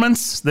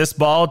performance, this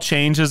ball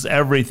changes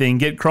everything.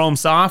 Get Chrome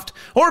Soft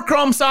or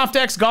Chrome Soft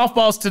X golf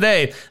balls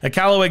today at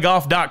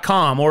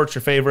CallawayGolf.com or at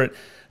your favorite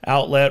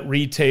outlet,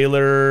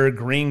 retailer,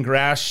 green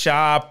grass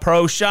shop,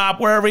 pro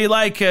shop, wherever you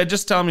like.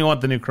 Just tell them you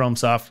want the new Chrome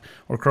Soft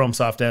or Chrome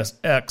Soft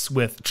X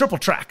with triple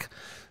track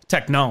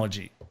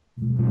technology.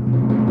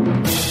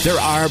 There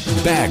are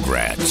bag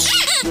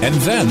rats, and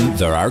then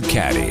there are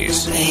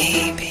caddies.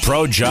 Baby.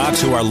 Pro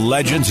jocks who are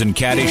legends in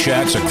caddy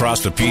shacks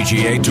across the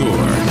PGA Tour.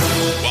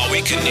 While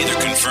we can neither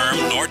confirm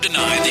nor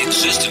deny the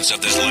existence of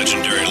this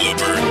legendary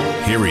looper,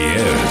 here he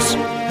is,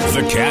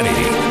 the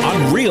Caddie,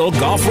 on Real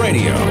Golf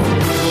Radio.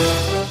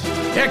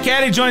 Yeah,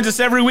 Caddie joins us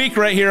every week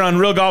right here on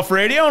Real Golf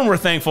Radio, and we're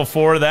thankful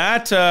for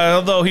that.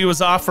 Although he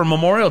was off for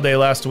Memorial Day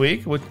last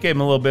week, which gave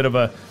him a little bit of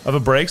a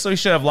break, so he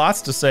should have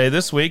lots to say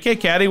this week. Hey,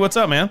 Caddie, what's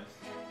up, man?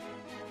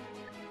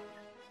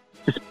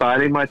 Just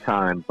biding my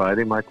time.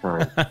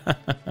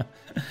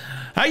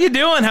 How you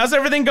doing? How's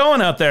everything going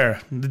out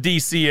there in the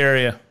D.C.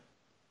 area?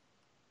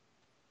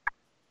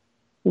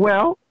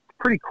 Well,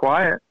 pretty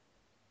quiet.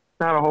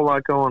 Not a whole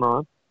lot going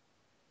on.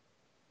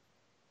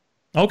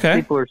 Okay.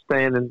 People are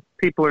staying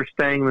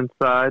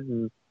inside,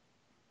 and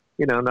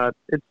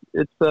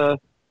it's the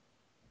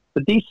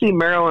D.C.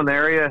 Maryland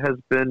area has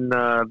been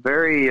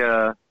very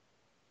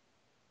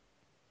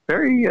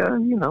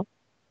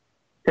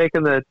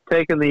taking the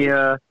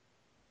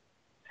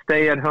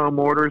stay-at-home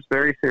orders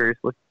very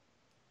seriously.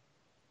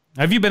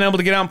 Have you been able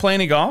to get out and play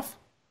any golf?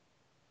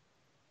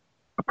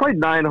 I played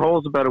 9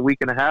 holes about a week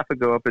and a half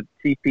ago up at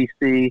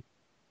TPC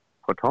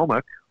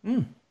Potomac.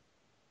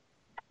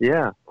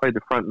 Yeah, played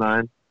the front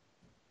 9.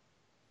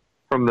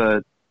 From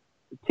the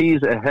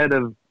tees ahead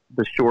of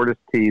the shortest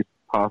tees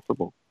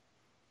possible.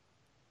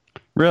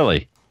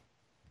 Really?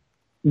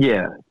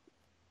 Yeah.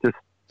 Just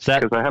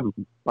because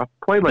I've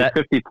played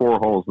 54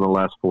 holes in the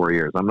last 4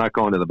 years. I'm not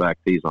going to the back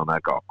tees on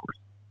that golf course.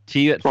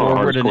 Tee it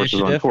forward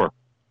initiative?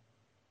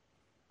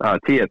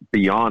 Tee it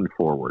beyond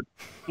forward.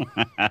 You're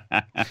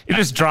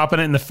just dropping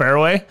it in the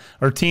fairway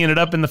or teeing it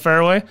up in the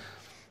fairway?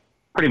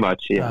 Pretty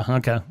much, yeah.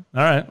 Okay. All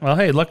right. Well,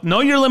 hey, look, know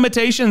your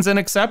limitations and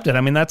accept it.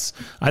 I mean,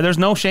 there's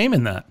no shame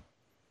in that.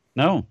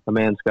 No. A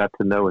man's got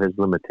to know his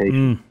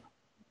limitations.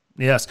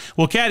 Yes.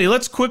 Well, Caddie,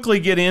 let's quickly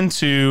get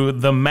into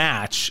the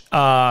match.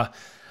 The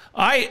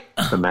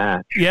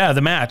match. Yeah,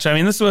 the match. I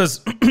mean, this was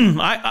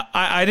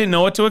I didn't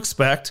know what to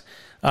expect.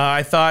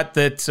 I thought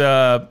that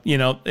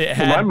it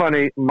had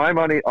my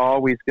money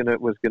always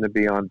was gonna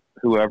be on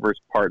whoever's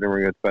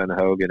partnering with Ben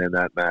Hogan in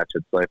that match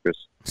at Cypress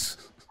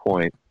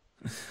Point.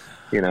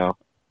 I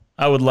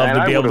would love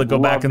to be able to go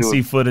back and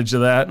see footage of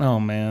that. Oh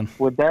man,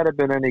 would that have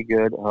been any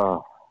good?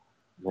 Oh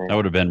man, that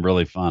would have been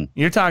really fun.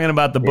 You're talking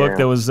about the book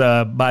that was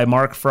by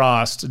Mark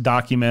Frost,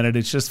 documented.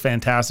 It's just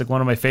fantastic.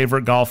 One of my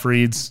favorite golf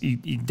reads.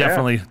 You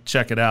definitely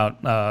check it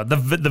out.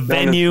 The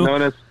venue.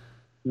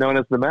 Known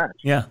as the match.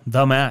 Yeah,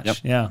 the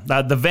match. Yep.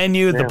 Yeah, the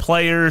venue, the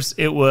players.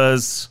 It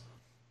was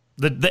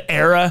the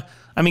era.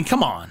 I mean,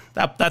 come on,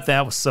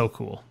 that was so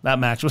cool. That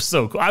match was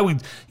so cool.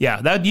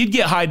 You'd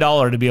get high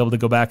dollar to be able to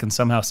go back and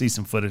somehow see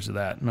some footage of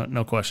that.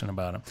 No question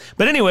about it.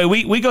 But anyway,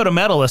 we go to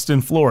Medalist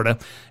in Florida.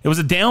 It was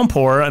a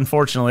downpour,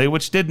 unfortunately,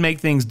 which did make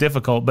things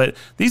difficult. But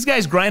these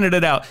guys grinded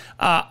it out.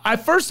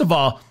 First of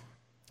all,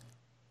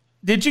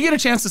 did you get a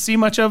chance to see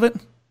much of it?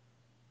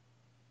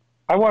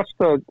 I watched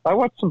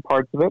some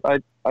parts of it.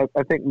 I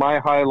think my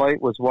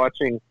highlight was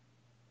watching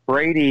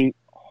Brady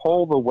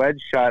hold the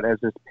wedge shot as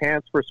his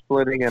pants were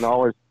splitting and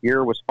all his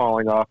gear was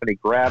falling off, and he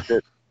grabbed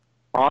it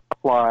on the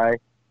fly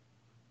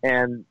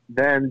and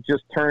then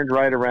just turned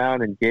right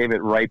around and gave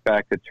it right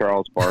back to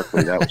Charles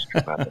Barkley. That was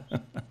tremendous.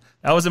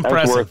 That was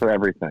impressive. That was worth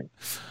everything.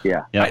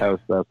 Yeah. That was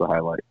the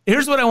highlight.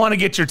 Here's what I want to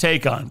get your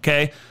take on,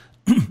 okay?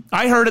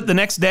 I heard it the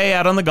next day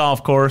out on the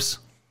golf course.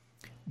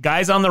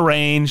 Guys on the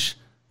range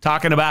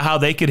talking about how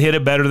they could hit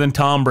it better than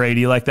Tom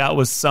Brady, like that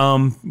was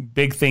some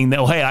big thing that,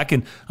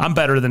 I'm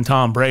better than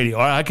Tom Brady,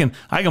 or I can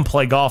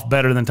play golf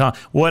better than Tom,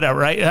 whatever,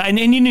 right? And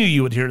you knew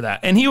you would hear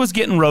that. And he was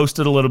getting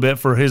roasted a little bit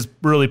for his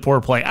really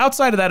poor play.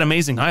 Outside of that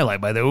amazing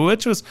highlight, by the way,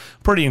 which was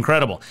pretty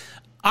incredible.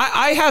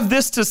 I have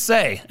this to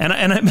say, and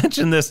I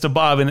mentioned this to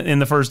Bob in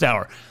the first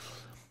hour.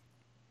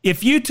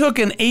 If you took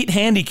an 8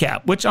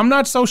 handicap, which I'm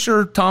not so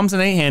sure Tom's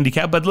an 8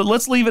 handicap, but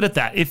let's leave it at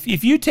that.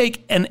 If you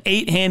take an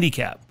 8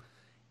 handicap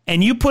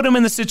and you put them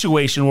in the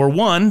situation where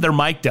 1, they're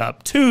mic'd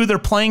up, 2, they're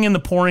playing in the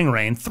pouring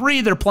rain,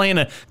 3, they're playing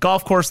a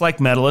golf course like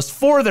Medalist,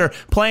 4, they're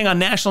playing on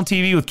national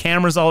TV with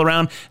cameras all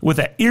around, with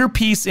an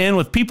earpiece in,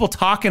 with people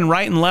talking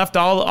right and left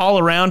all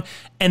around,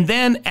 and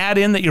then add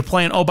in that you're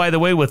playing, oh, by the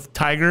way, with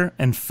Tiger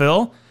and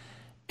Phil,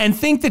 and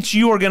think that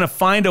you are going to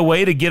find a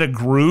way to get a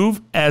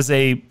groove as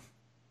a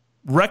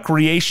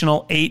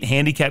recreational 8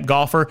 handicap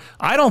golfer,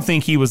 I don't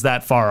think he was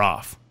that far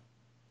off.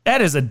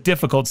 That is a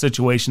difficult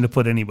situation to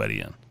put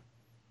anybody in.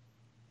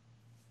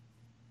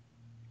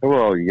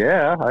 Well,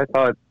 yeah,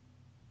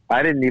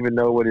 I didn't even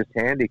know what his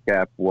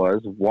handicap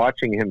was.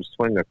 Watching him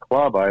swing a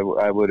club, I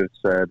would have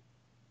said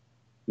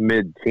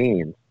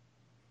mid-teens.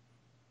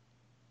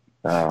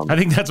 I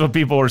think that's what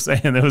people were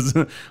saying. It was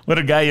what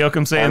did Guy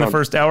Yoakum say in the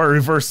first hour?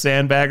 Reverse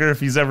sandbagger, if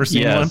he's ever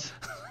seen one.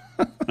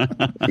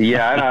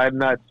 Yeah, I'm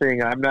not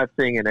seeing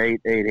an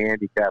 8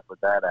 handicap with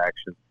that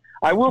action.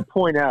 I will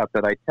point out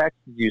that I texted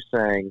you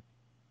saying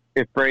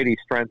if Brady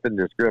strengthened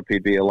his grip,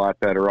 he'd be a lot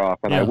better off.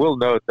 And I will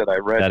note that I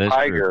read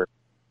Tiger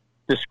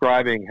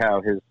describing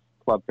how his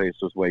club face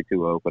was way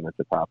too open at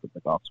the top of the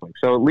golf swing.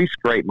 So at least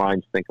great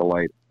minds think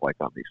alike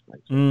on these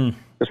things.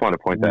 Just want to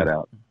point that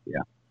out. Yeah.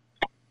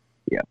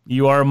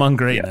 You are among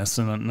greatness,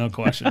 and no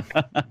question.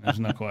 There's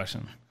no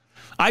question.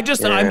 I'm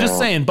just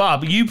saying,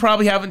 Bob, you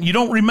probably you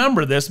don't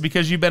remember this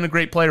because you've been a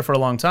great player for a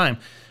long time.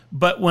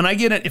 But when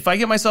if I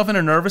get myself in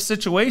a nervous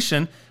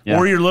situation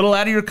or you're a little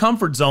out of your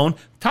comfort zone,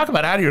 talk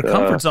about out of your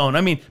comfort zone.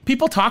 I mean,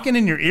 people talking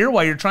in your ear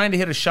while you're trying to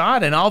hit a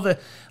shot and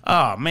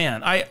oh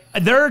man,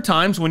 there are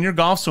times when your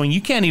golf swing, you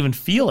can't even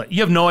feel it.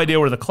 You have no idea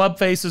where the club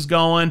face is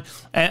going.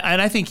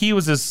 And I think he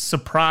was as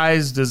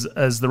surprised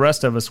as the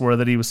rest of us were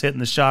that he was hitting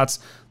the shots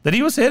that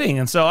he was hitting.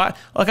 And so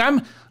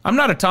I'm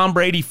not a Tom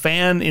Brady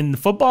fan in the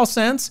football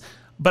sense,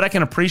 but I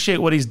can appreciate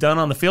what he's done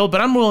on the field. But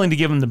I'm willing to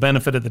give him the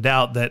benefit of the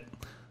doubt that,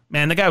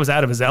 man, the guy was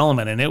out of his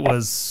element, and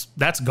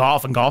that's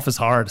golf, and golf is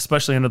hard,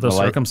 especially under those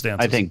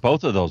circumstances. I think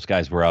both of those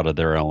guys were out of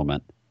their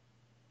element.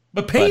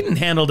 But Peyton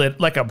handled it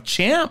like a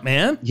champ,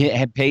 man.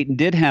 Yeah, Peyton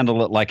did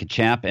handle it like a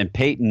champ, and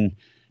Peyton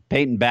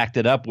backed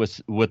it up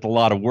with a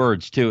lot of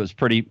words, too. It was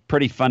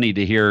pretty funny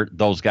to hear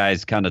those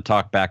guys kind of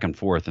talk back and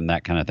forth and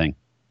that kind of thing.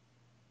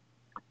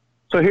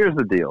 So here's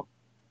the deal.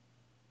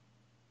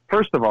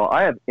 First of all,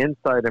 I have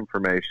inside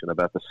information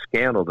about the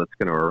scandal that's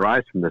going to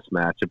arise from this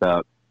match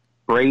about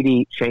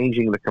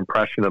changing the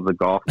compression of the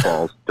golf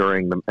balls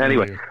during them.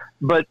 Anyway,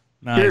 but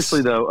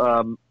seriously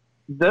though,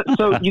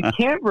 so you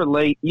can't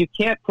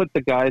put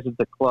the guys at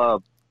the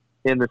club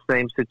in the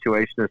same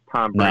situation as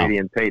Tom Brady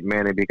and Peyton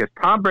Manning, because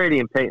Tom Brady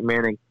and Peyton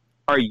Manning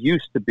are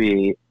used to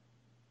be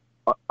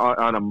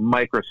on a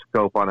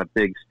microscope on a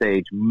big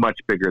stage, much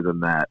bigger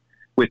than that,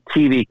 with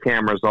TV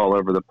cameras all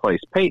over the place.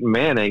 Peyton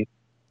Manning,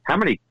 how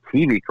many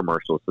TV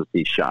commercials has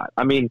he shot?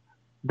 I mean,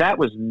 that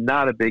was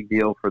not a big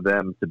deal for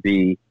them to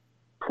be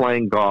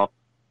playing golf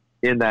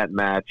in that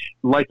match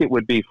like it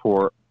would be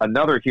for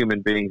another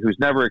human being who's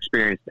never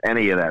experienced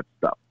any of that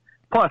stuff.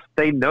 Plus,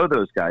 they know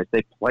those guys.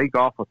 They play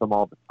golf with them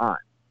all the time.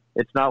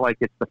 It's not like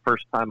it's the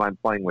first time I'm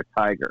playing with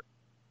Tiger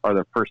or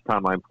the first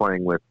time I'm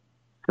playing with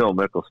Phil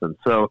Mickelson.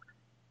 So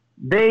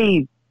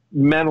they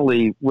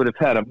mentally would have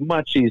had a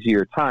much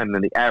easier time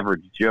than the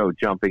average Joe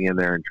jumping in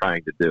there and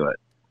trying to do it.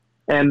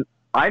 And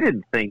I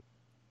didn't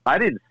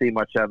see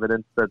much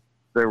evidence that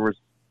there was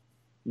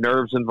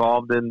nerves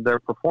involved in their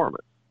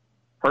performance.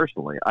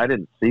 Personally, I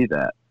didn't see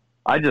that.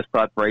 I just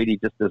thought Brady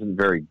just isn't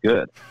very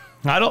good.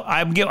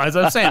 As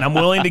I'm saying, I'm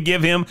willing to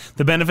give him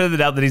the benefit of the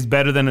doubt that he's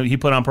better than he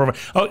put on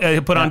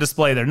on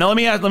display there. Now, let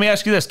me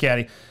ask you this,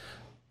 Caddie.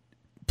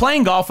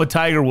 Playing golf with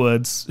Tiger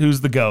Woods,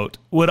 who's the GOAT,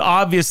 would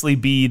obviously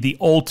be the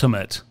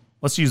ultimate,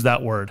 let's use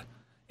that word,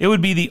 it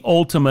would be the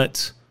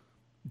ultimate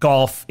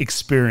golf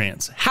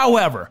experience.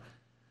 However,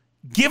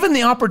 given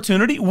the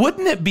opportunity,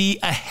 wouldn't it be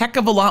a heck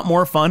of a lot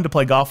more fun to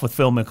play golf with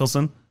Phil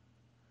Mickelson?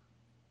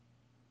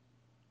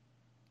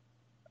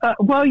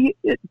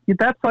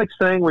 That's like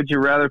saying, would you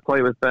rather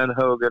play with Ben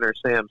Hogan or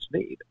Sam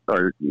Snead?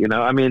 Or,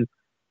 I mean,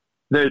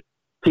 it's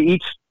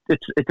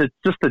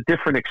just a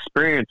different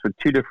experience with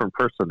two different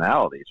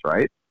personalities,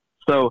 right?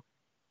 So,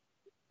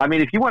 I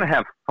mean, if you want to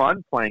have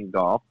fun playing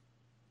golf,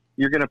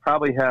 you're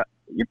probably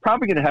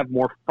going to have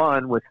more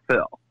fun with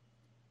Phil.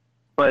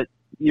 But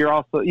you're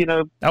also,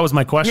 that was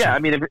my question. Yeah, I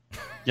mean,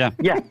 yeah.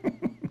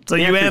 So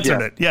you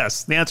answered it.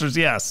 Yes, the answer is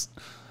yes.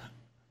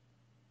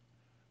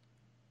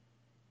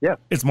 Yeah,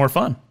 it's more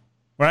fun,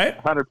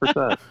 right?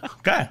 100%.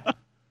 Okay.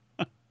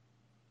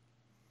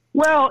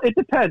 Well, it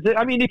depends.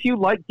 I mean, if you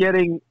like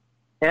getting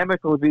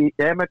amicably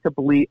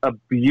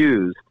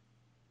abused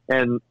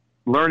and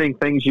learning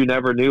things you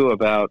never knew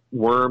about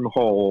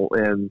wormhole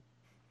and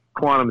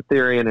quantum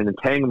theory and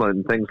entanglement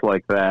and things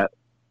like that,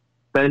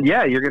 then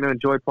yeah, you're going to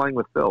enjoy playing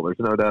with Phil. There's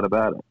no doubt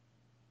about it.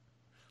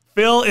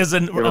 Phil is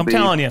I'm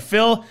telling you,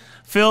 Phil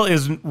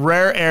is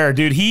rare air,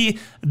 dude.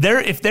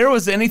 If there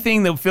was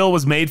anything that Phil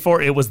was made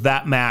for, it was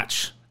that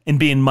match and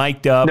being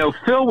mic'd up. No,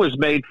 Phil was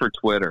made for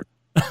Twitter.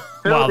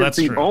 Well, that's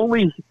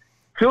true.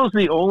 Phil's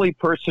the only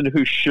person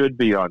who should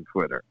be on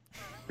Twitter.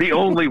 The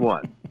only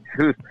one.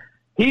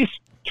 He's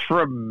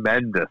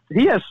tremendous.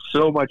 He has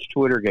so much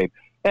Twitter game.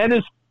 And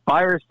his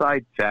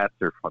fireside chats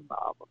are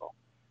phenomenal.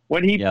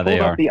 When he pulled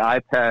up the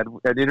iPad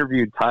and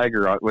interviewed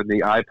Tiger with the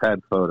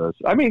iPad photos,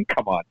 I mean,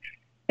 come on.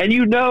 And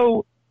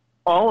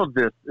all of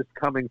this is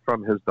coming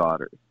from his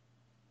daughters.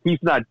 He's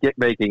not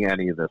making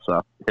any of this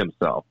up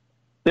himself.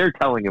 They're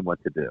telling him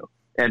what to do.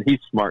 And he's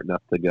smart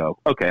enough to go,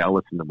 okay, I'll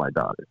listen to my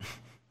daughters.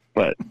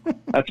 But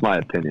that's my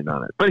opinion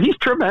on it. But he's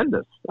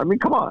tremendous. I mean,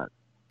 come on.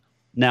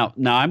 Now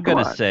I'm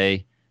going to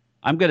say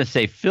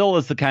Phil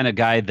is the kind of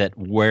guy that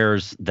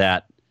wears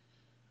that,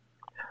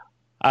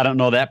 I don't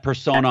know, that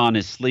persona on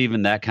his sleeve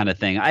and that kind of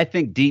thing. I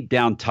think deep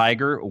down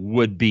Tiger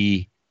would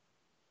be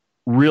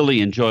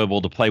really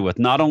enjoyable to play with,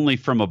 not only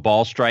from a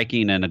ball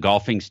striking and a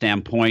golfing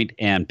standpoint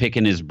and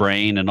picking his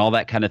brain and all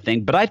that kind of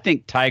thing, but I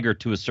think Tiger,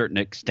 to a certain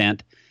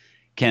extent,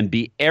 can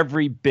be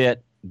every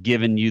bit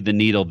giving you the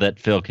needle that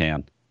Phil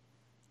can.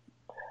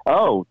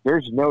 Oh,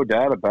 there's no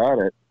doubt about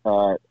it.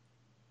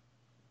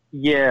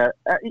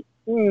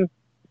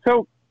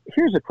 So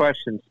here's a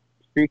question.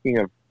 Speaking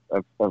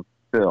of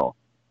Phil,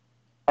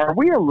 are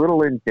we a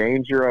little in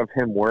danger of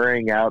him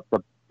wearing out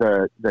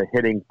the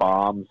hitting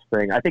bombs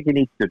thing? I think he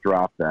needs to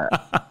drop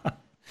that.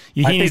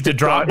 He needs to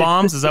drop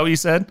bombs? Is that what you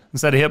said?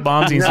 Instead of hit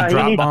bombs, he needs to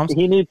drop bombs?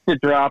 He needs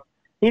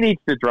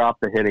to drop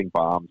the hitting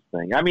bombs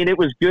thing. I mean, it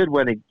was good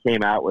when he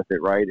came out with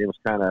it, right? It was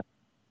kind of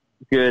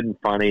good and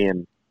funny,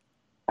 and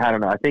I don't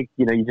know. I think,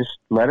 you just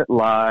let it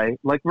lie.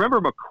 Like, remember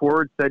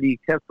McCord said he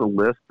kept the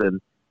list, and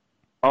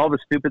all the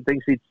stupid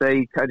things he'd say,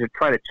 he'd kind of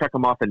try to check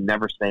them off and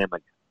never say them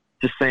again.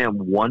 Just say them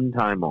one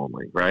time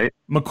only, right?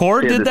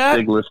 McCord did that?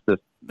 Big list of,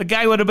 the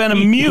guy would have been a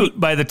mute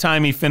by the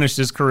time he finished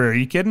his career. Are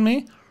you kidding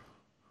me?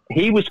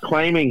 He was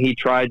claiming he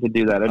tried to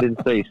do that. I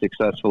didn't say he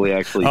successfully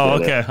actually did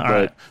okay. it. All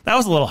right. That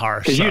was a little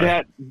harsh.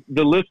 Because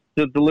the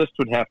list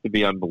would have to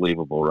be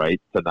unbelievable, right,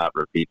 to not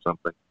repeat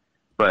something.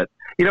 But,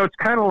 it's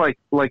kind of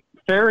like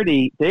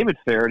Faraday. David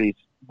Faraday's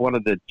one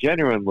of the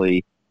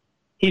genuinely,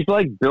 he's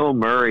like Bill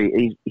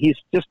Murray. He's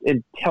just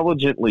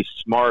intelligently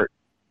smart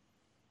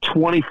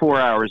 24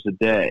 hours a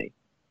day.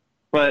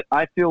 But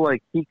I feel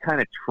like he kind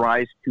of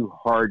tries too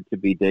hard to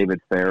be David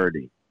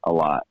Faraday a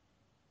lot.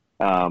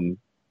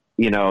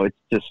 It's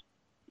just,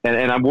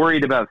 and I'm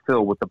worried about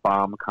Phil with the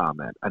bomb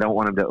comment. I don't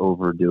want him to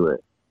overdo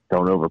it.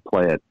 Don't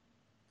overplay it.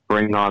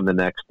 Bring on the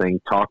next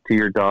thing. Talk to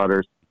your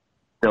daughters.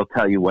 They'll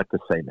tell you what to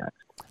say next.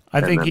 I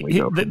think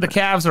the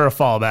Cavs are a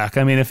fallback.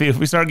 I mean, if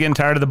we start getting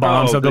tired of the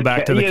bombs, they'll go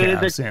back to the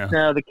Cavs.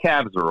 No, the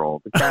Cavs are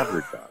old. The Cavs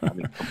are done. I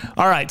mean,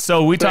 all right,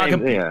 so we talk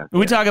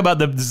about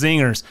the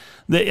zingers.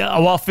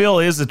 While Phil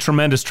is a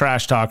tremendous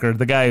trash talker,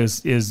 the guy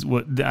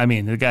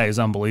the guy is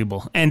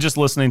unbelievable. And just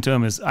listening to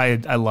him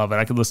I love it.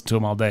 I could listen to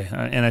him all day.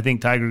 And I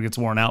think Tiger gets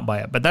worn out by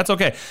it, but that's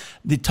okay.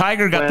 The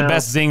Tiger got the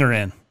best zinger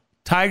in.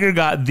 Tiger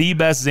got the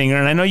best zinger,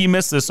 and I know you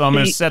missed this, so I'm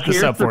going to set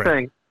this up for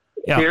you.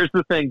 Yeah. Here's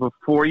the thing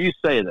before you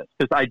say this,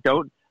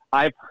 because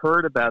I've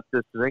heard about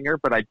this zinger,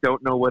 but I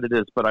don't know what it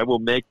is. But I will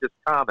make this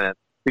comment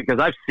because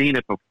I've seen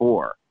it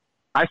before.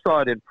 I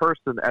saw it in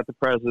person at the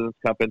President's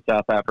Cup in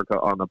South Africa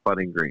on the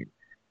putting green.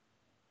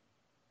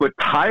 What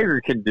Tiger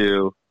can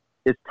do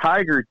is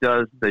Tiger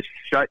does the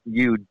shut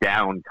you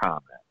down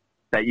comment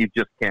that you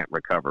just can't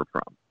recover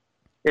from.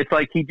 It's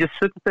like he just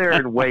sits there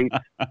and waits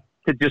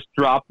to just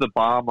drop the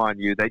bomb on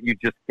you that you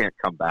just can't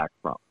come back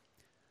from.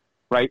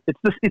 Right? It's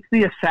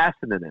the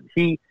assassin in him.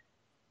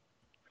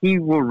 He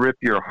will rip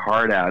your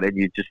heart out, and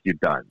you're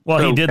done. Well,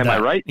 he did that. Am I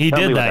right? He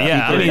did that.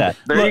 Yeah.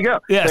 There you go.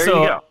 Yeah.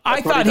 So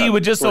I thought he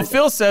would just. So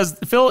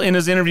Phil in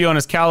his interview on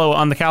the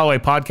Callaway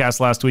podcast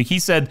last week, he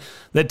said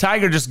that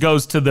Tiger just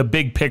goes to the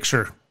big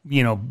picture,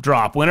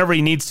 drop whenever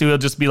he needs to. He'll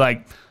just be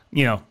like,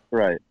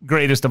 right,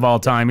 greatest of all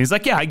time. He's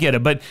like, yeah, I get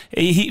it, but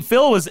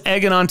Phil was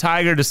egging on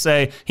Tiger to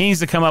say he needs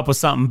to come up with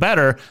something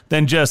better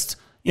than just.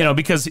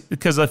 Because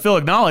Phil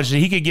acknowledged that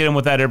he could get him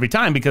with that every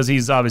time because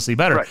he's obviously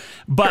better. Right.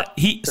 But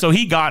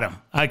he got him.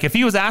 Like if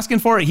he was asking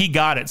for it, he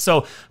got it.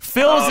 So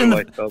Phil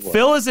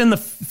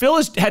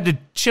has had to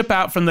chip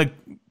out from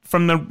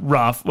the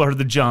rough or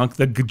the junk,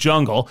 the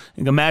jungle.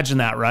 Imagine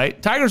that, right?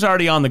 Tiger's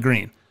already on the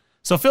green.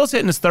 So Phil's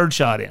hitting his third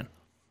shot in.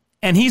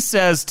 And he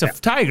says to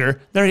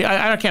Tiger,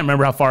 I can't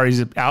remember how far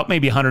he's out,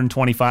 maybe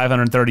 125,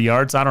 130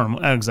 yards. I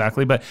don't know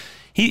exactly, but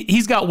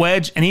he's got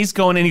wedge and he's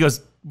going in. He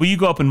goes, will you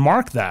go up and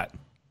mark that?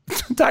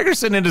 Tiger's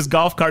sitting in his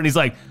golf cart and he's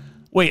like,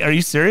 wait, are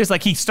you serious?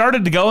 Like he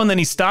started to go and then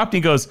he stopped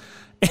and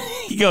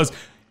he goes,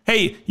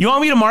 hey, you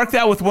want me to mark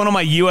that with one of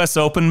my US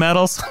Open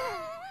medals?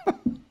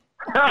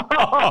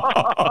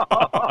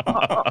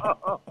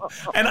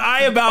 And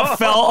I about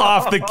fell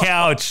off the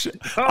couch.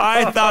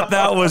 I thought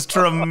that was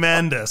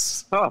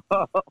tremendous.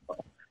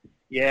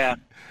 Yeah.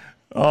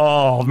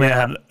 Oh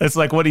man, it's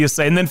like, what do you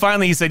say? And then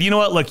finally he said, "You know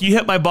what? Look, you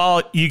hit my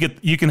ball. You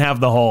can have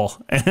the hole,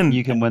 and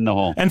you can win the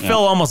hole." And Phil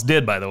almost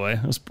did, by the way.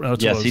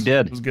 He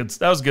did. It was good.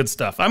 That was good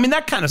stuff. I mean,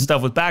 that kind of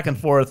stuff with back and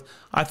forth.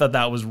 I thought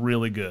that was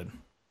really good.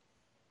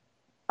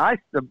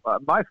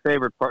 My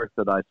favorite part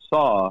that I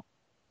saw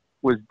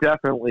was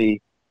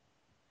definitely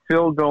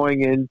Phil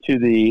going into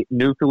the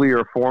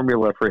nuclear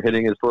formula for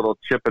hitting his little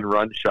chip and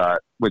run shot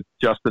with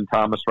Justin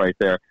Thomas right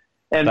there.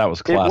 And that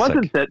was classic. It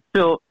wasn't that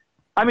Phil.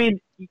 I mean,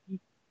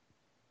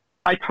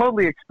 I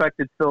totally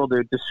expected Phil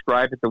to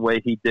describe it the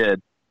way he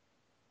did.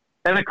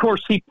 And, of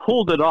course, he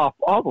pulled it off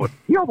almost.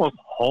 He almost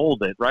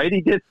holed it, right?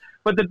 He did.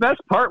 But the best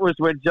part was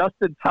when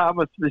Justin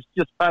Thomas was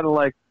just kind of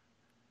like,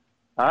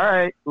 all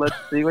right, let's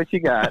see what you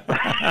got.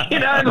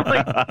 And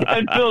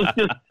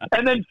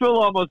then Phil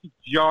almost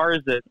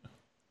jars it.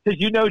 Because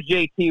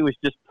JT was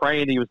just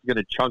praying he was going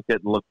to chunk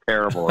it and look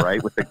terrible,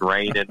 right, with the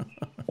grain.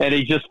 And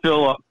he just,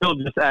 Phil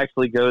just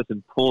actually goes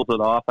and pulls it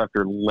off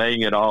after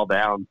laying it all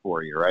down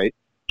for you, right?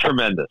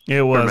 Tremendous.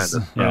 It was.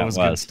 Tremendous. Yeah, it was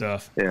good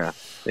stuff. Yeah.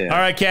 All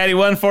right, Caddie.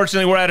 Well,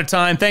 unfortunately, we're out of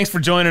time. Thanks for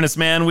joining us,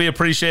 man. We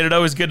appreciate it.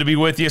 Always good to be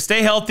with you.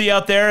 Stay healthy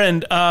out there.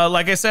 And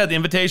like I said, the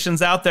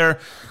invitation's out there.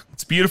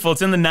 It's beautiful.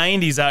 It's in the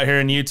 90s out here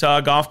in Utah.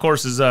 Golf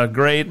course is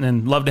great,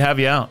 and love to have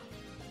you out.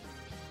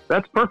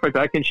 That's perfect.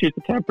 I can shoot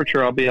the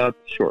temperature. I'll be out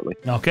shortly.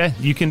 Okay,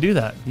 you can do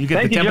that. You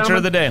get the temperature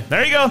of the day.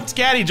 There you go. It's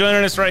Caddie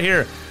joining us right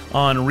here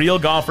on Real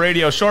Golf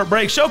Radio. Short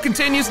break. Show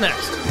continues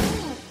next.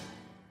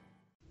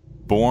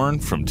 Born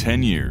from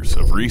 10 years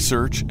of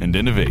research and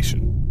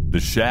innovation, the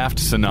shaft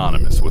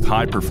synonymous with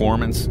high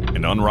performance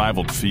and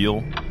unrivaled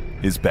feel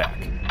is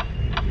back.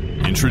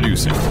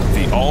 Introducing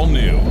the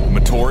all-new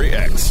Motori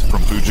X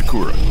from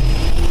Fujikura.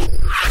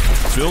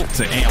 Built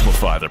to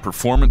amplify the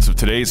performance of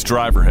today's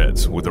driver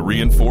heads with a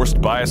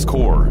reinforced bias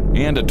core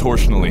and a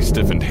torsionally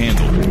stiffened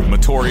handle,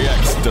 Motori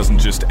X doesn't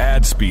just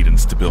add speed and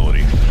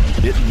stability,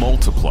 it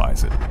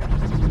multiplies it.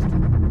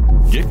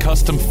 Get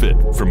custom fit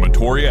from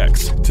Motori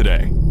X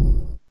today.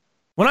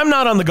 When I'm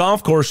not on the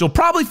golf course, you'll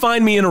probably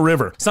find me in a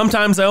river.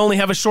 Sometimes I only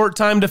have a short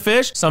time to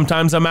fish.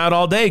 Sometimes I'm out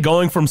all day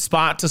going from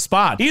spot to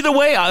spot. Either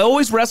way, I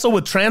always wrestle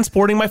with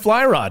transporting my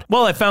fly rod.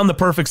 Well, I found the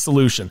perfect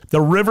solution. The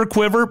River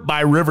Quiver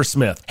by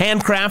Riversmith.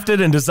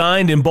 Handcrafted and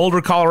designed in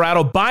Boulder,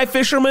 Colorado by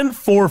fishermen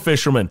for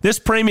fishermen. This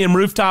premium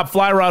rooftop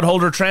fly rod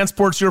holder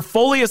transports your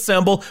fully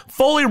assembled,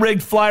 fully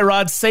rigged fly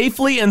rod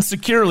safely and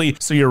securely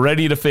so you're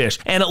ready to fish.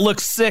 And it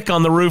looks sick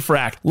on the roof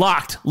rack.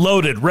 Locked,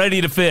 loaded, ready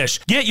to fish.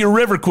 Get your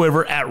River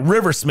Quiver at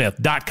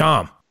Riversmith.com.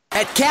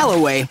 At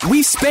Callaway,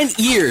 we've spent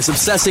years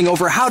obsessing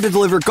over how to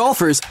deliver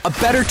golfers a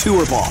better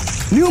tour ball.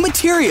 New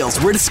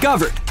materials were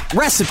discovered.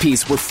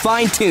 Recipes were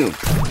fine-tuned.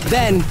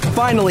 Then,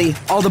 finally,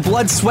 all the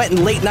blood, sweat,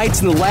 and late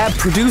nights in the lab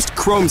produced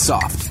Chrome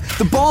Soft,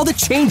 the ball that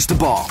changed the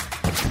ball.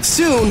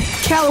 Soon,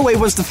 Callaway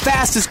was the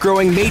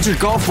fastest-growing major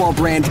golf ball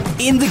brand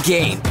in the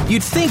game.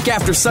 You'd think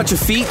after such a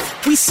feat,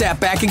 we sat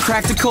back and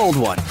cracked a cold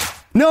one.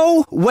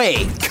 No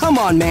way. Come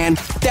on, man.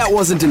 That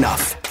wasn't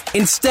enough.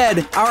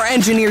 Instead, our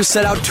engineers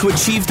set out to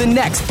achieve the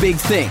next big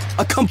thing,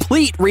 a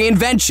complete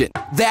reinvention.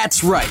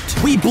 That's right.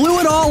 We blew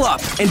it all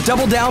up and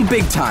doubled down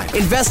big time,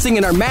 investing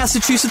in our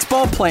Massachusetts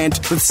ball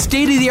plant with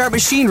state-of-the-art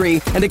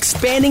machinery and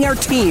expanding our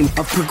team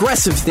of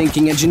progressive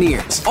thinking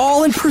engineers,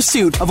 all in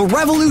pursuit of a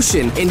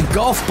revolution in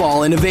golf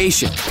ball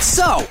innovation.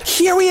 So,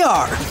 here we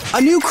are,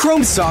 a new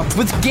Chrome Soft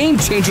with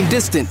game-changing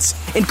distance,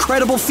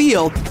 incredible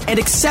feel, and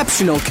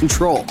exceptional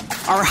control.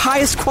 Our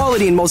highest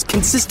quality and most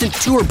consistent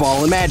tour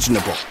ball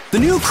imaginable. The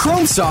new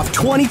Chrome Soft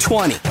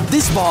 2020.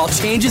 This ball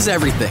changes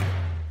everything.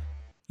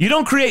 You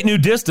don't create new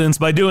distance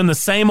by doing the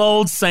same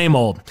old, same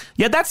old.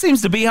 Yet that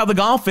seems to be how the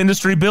golf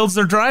industry builds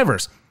their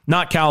drivers.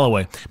 Not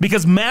Callaway,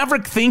 because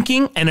maverick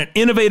thinking and an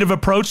innovative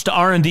approach to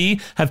R&D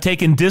have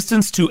taken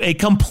distance to a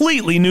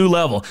completely new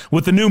level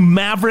with the new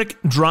Maverick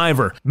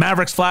driver.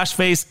 Maverick's Flash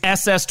Face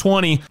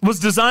SS20 was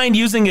designed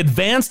using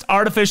advanced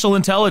artificial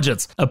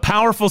intelligence, a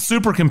powerful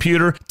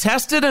supercomputer,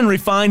 tested and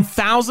refined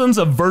thousands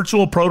of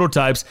virtual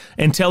prototypes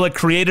until it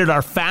created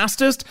our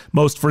fastest,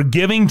 most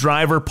forgiving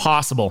driver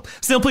possible.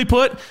 Simply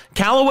put,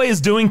 Callaway is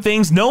doing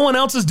things no one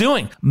else is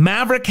doing.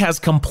 Maverick has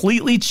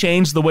completely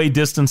changed the way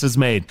distance is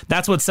made.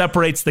 That's what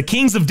separates the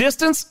kings of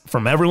distance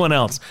from everyone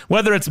else.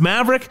 Whether it's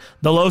Maverick,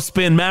 the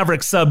low-spin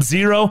Maverick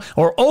Sub-Zero,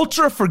 or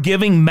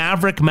ultra-forgiving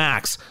Maverick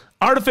Max,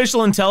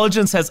 artificial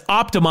intelligence has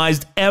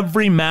optimized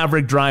every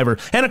Maverick driver.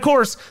 And of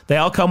course, they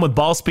all come with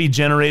ball speed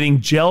generating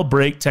gel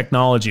brake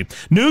technology.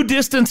 New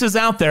distance is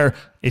out there.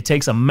 It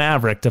takes a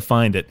Maverick to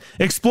find it.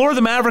 Explore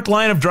the Maverick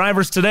line of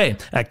drivers today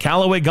at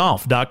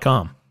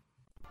CallawayGolf.com.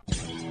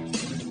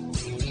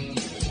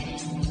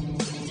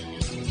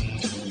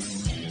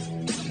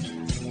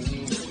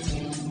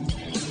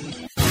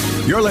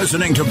 You're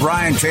listening to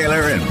Brian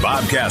Taylor and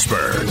Bob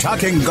Casper,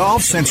 talking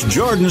golf since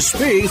Jordan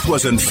Spieth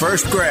was in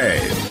first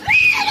grade.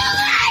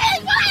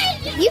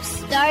 You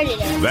start started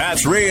it.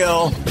 That's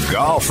Real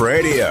Golf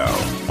Radio.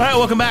 All right,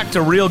 welcome back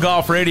to Real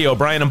Golf Radio.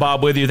 Brian and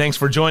Bob with you. Thanks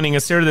for joining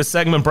us here. This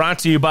segment brought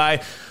to you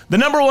by the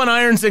number one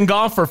irons in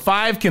golf for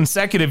 5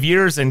 consecutive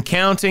years and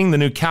counting. The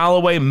new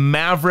Callaway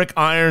Maverick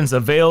irons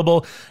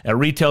available at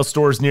retail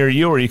stores near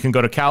you, or you can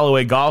go to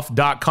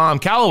CallawayGolf.com.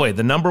 Callaway,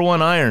 the number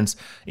one irons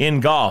in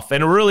golf.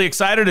 And we're really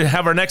excited to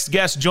have our next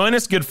guest join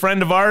us, good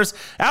friend of ours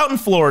out in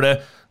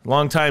Florida,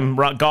 longtime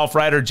golf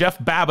writer Jeff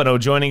Babineau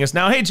joining us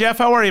now. Hey, Jeff,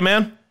 how are you,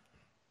 man?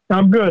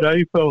 I'm good. How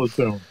you fellas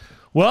doing?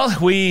 Well,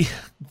 we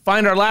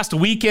find our last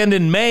weekend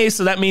in May,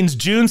 so that means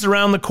June's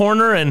around the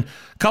corner and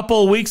a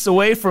couple of weeks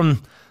away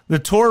from the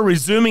tour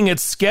resuming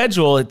its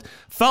schedule. It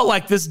felt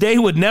like this day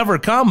would never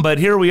come, but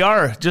here we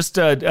are. Just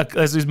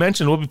as we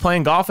mentioned, we'll be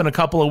playing golf in a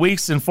couple of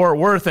weeks in Fort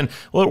Worth, and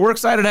we're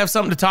excited to have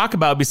something to talk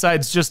about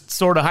besides just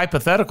sort of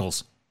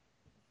hypotheticals.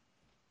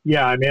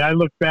 Yeah, I mean, I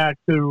look back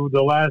to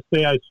the last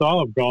day I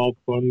saw of golf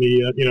on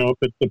the, up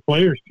at the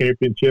Players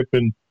Championship,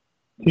 and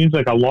it seems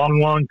like a long,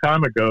 long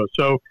time ago.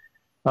 So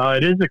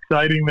it is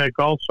exciting that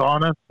golf's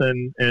on us,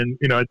 and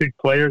I think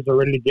players are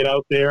ready to get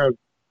out there.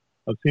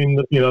 I've seen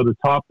the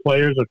top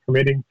players are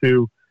committing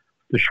to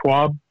the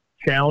Schwab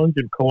Challenge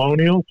in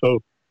Colonial. So,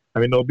 I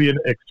mean, there'll be an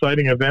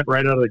exciting event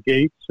right out of the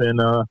gates,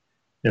 and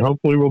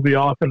hopefully we'll be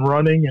off and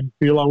running and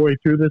feel our way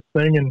through this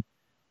thing and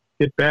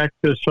get back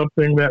to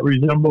something that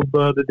resembled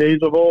the days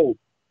of old.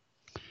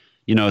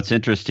 It's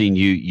interesting.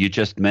 You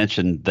just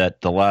mentioned that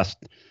the last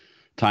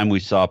time we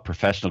saw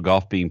professional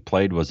golf being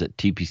played was at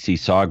TPC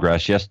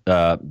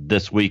Sawgrass.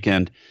 This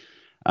weekend,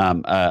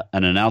 an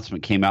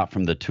announcement came out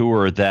from the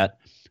tour that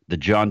the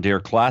John Deere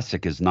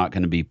Classic is not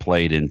going to be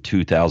played in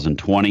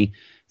 2020.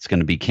 It's going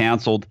to be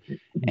canceled,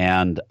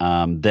 and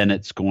then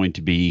it's going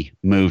to be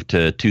moved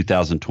to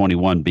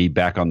 2021, be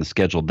back on the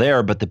schedule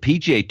there. But the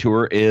PGA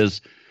Tour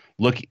is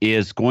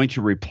going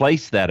to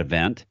replace that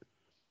event,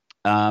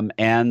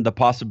 and the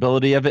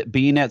possibility of it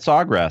being at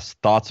Sawgrass.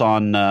 Thoughts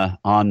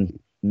on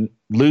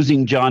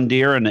losing John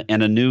Deere and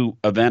a new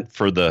event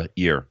for the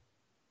year?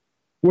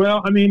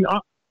 Well, I mean,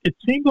 it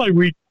seemed like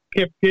we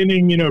kept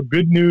getting,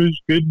 good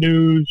news,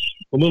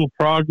 a little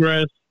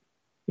progress.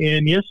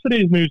 And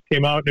yesterday's news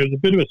came out, and there was a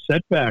bit of a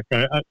setback.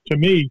 To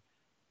me,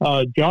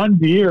 John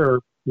Deere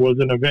was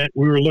an event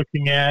we were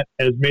looking at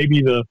as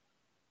maybe the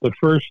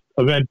first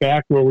event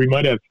back where we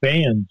might have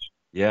fans.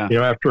 Yeah.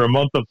 After a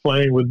month of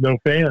playing with no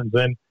fans.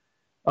 And,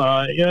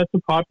 it's a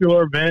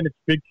popular event. It's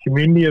a big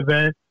community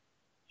event,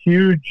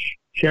 huge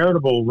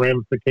charitable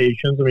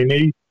ramifications. I mean,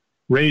 they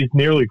raised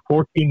nearly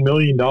 $14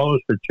 million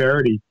for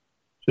charity.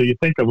 So you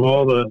think of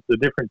all the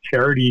different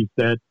charities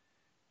that,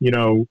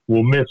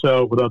 will miss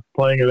out without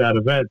playing at that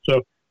event.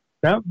 So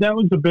that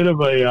was a bit of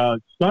a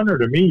stunner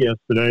to me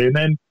yesterday. And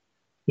then,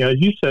 as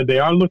you said, they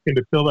are looking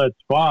to fill that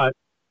spot.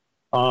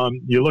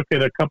 You look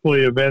at a couple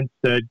of events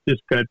that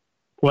just got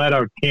flat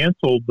out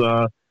canceled.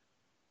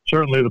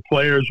 Certainly the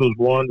Players was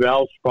one,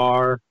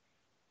 Valspar,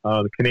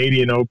 the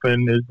Canadian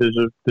Open. There's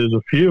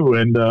a few.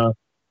 And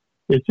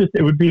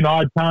it would be an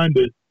odd time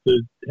to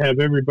have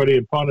everybody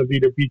in Ponte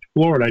Vedra Beach,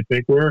 Florida. I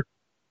think we're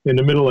in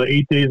the middle of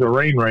 8 days of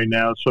rain right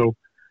now. So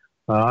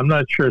I'm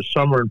not sure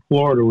summer in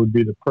Florida would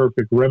be the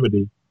perfect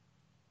remedy.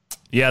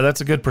 Yeah,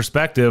 that's a good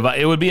perspective.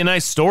 It would be a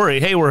nice story.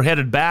 Hey, we're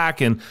headed back,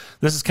 and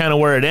this is kind of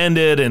where it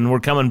ended, and we're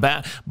coming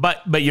back.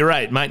 But you're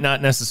right, might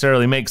not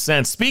necessarily make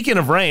sense. Speaking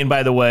of rain,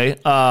 by the way,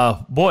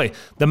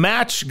 the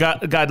match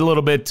got a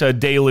little bit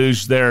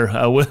deluged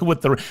there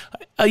with the.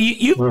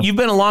 You've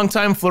been a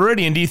long-time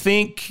Floridian. Do you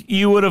think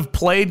you would have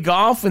played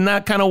golf in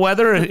that kind of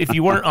weather if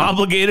you weren't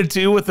obligated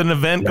to with an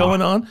event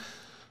going on?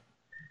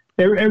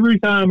 Every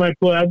time I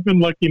play, I've been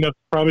lucky enough to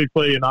probably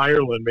play in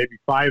Ireland maybe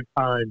 5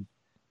 times.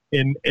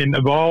 And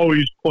I've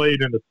always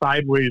played in the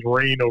sideways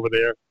rain over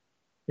there.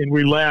 And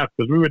we laugh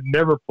because we would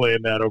never play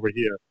in that over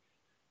here.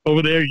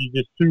 Over there, you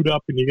just suit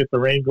up and you get the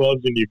rain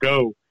gloves and you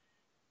go.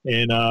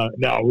 And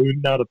no, we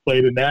would not have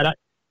played in that.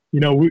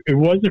 It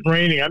wasn't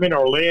raining. I'm in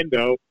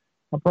Orlando.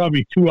 I'm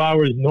probably 2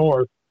 hours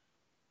north.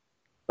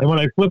 And when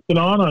I flipped it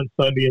on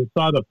Sunday and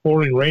saw the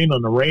pouring rain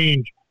on the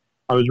range,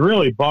 I was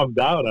really bummed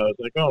out. I was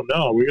like, oh,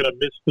 no, we're going to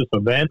miss this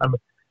event. I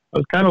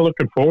was kind of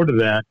looking forward to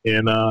that.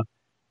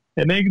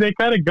 And they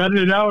kind of gutted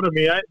it out of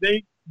me.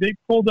 They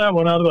pulled that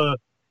one out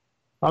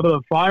of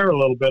the fire a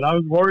little bit. I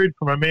was worried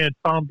for my man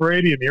Tom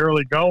Brady in the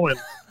early going.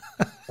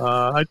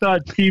 I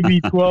thought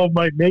TB12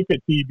 might make a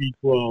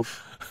TB12.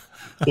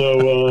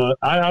 So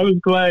I was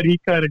glad he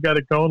kind of got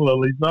it going a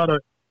little.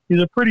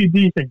 He's a pretty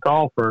decent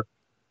golfer.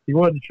 He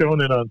wasn't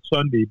showing it on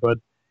Sunday, but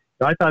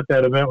I thought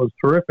that event was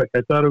terrific.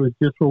 I thought it was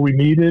just what we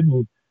needed,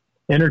 and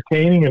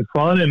entertaining and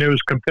fun, and it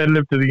was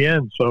competitive to the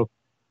end. So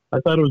I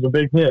thought it was a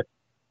big hit.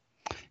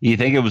 You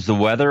think it was the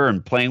weather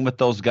and playing with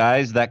those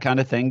guys, that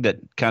kind of thing, that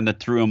kind of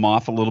threw him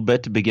off a little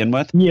bit to begin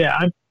with? Yeah.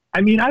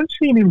 I mean, I've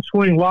seen him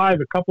swing live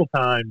a couple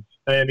times,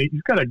 and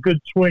he's got a good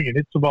swing and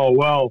hits the ball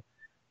well.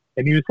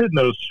 And he was hitting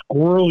those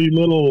squirrely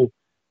little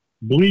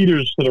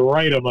bleeders to the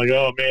right. I'm like,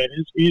 oh, man,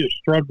 he is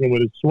struggling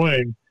with his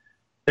swing.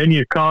 Then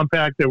you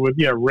compact it with,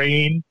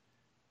 rain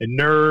and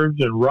nerves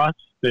and rust.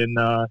 And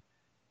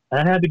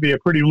that had to be a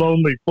pretty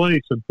lonely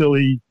place until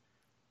he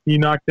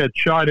knocked that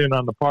shot in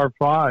on the par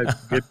 5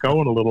 to get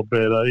going a little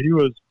bit.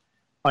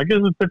 I guess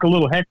it took a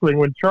little heckling.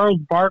 When Charles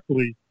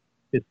Barkley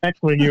is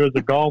heckling you as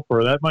a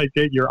golfer, that might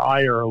get your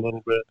ire a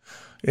little bit.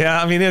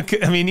 Yeah, I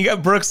mean, you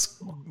got Brooks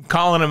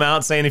calling him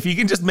out, saying, if you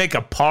can just make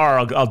a par,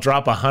 I'll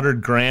drop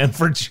 $100,000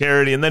 for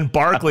charity. And then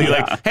Barkley,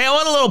 like, hey, I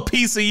want a little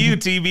piece of you,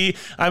 TB.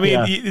 I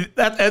mean,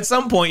 at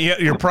some point,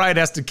 your pride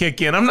has to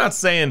kick in. I'm not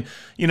saying,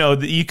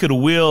 that you could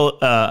wheel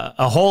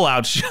a hole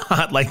out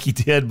shot like he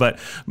did, but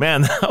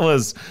man, that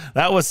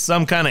was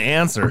some kind of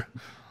answer.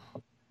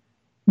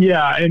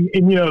 Yeah, and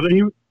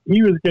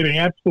he was getting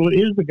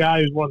absolutely. He's the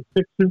guy who's won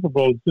 6 Super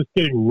Bowls, just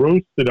getting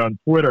roasted on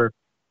Twitter.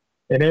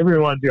 And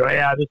everyone's going,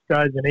 this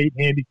guy's an 8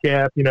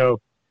 handicap.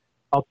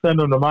 I'll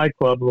send him to my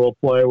club and we'll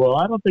play. Well,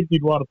 I don't think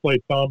you'd want to play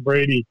Tom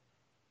Brady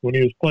when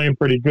he was playing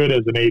pretty good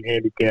as an 8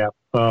 handicap.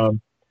 It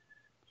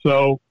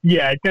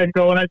got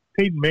going.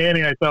 Peyton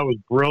Manning, I thought was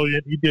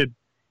brilliant. He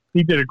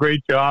did a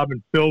great job,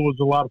 and Phil was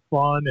a lot of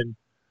fun, and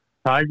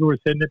Tiger was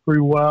hitting it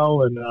pretty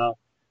well, and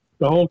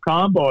the whole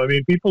combo. I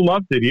mean, people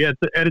loved it. He had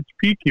at its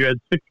peak, you had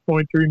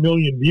 6.3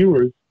 million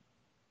viewers.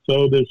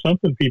 So there's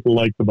something people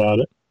liked about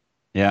it.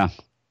 Yeah.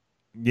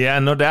 Yeah,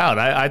 no doubt.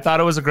 I thought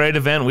it was a great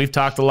event. We've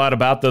talked a lot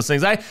about those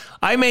things.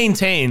 I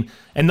maintain,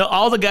 and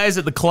all the guys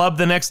at the club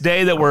the next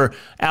day that were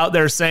out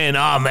there saying,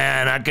 oh,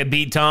 man, I could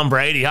beat Tom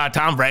Brady.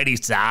 Tom Brady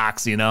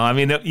sucks, I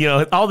mean,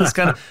 all this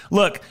kind of –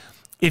 look,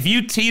 if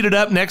you teed it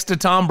up next to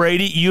Tom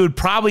Brady, you would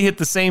probably hit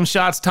the same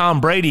shots Tom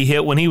Brady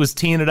hit when he was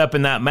teeing it up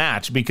in that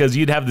match, because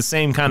you'd have the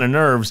same kind of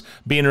nerves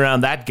being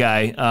around that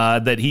guy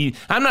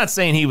I'm not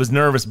saying he was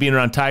nervous being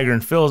around Tiger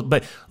and Phil,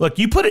 but look,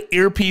 you put an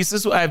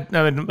earpiece,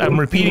 I'm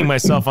repeating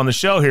myself on the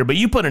show here, but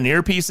you put an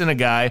earpiece in a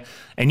guy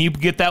and you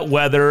get that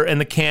weather and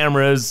the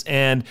cameras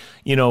and,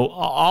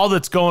 all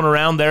that's going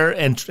around there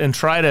and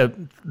try to,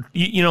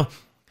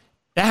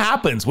 that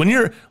happens when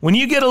you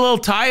get a little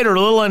tired or a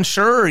little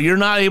unsure, or you're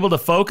not able to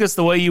focus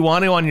the way you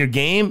want to on your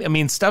game. I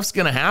mean, stuff's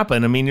going to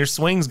happen. I mean, your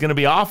swing's going to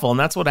be awful, and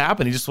that's what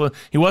happened.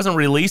 He wasn't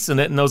releasing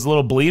it, and those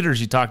little bleeders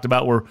you talked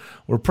about were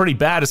pretty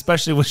bad,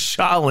 especially with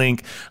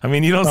ShotLink. I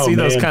mean, you don't see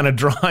those kind of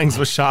drawings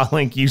with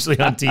ShotLink usually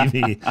on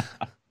TV.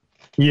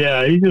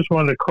 Yeah, he just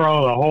wanted to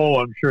crawl in a hole,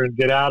 I'm sure, and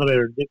get out of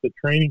there and get to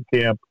training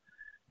camp.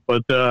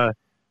 But it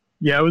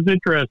was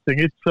interesting.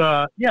 It's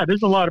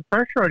there's a lot of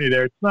pressure on you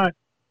there. It's not.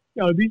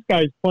 These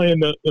guys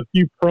playing a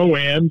few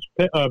pro-ams.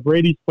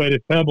 Brady's played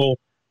at Pebble,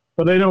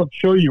 but they don't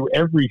show you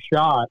every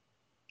shot.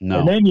 No.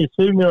 And then you're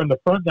sitting there in the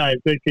front nine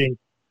thinking,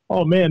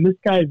 oh, man, this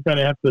guy's going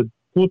to have to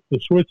flip the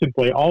switch and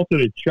play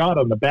alternate shot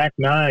on the back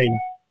nine.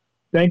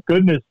 Thank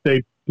goodness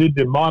they did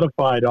the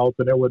modified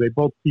alternate where they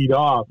both teed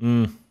off.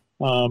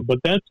 But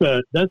that's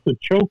a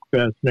choke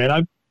fest,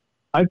 man.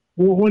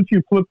 Once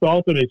you flip the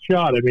alternate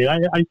shot, I mean,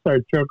 I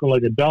started choking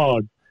like a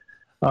dog.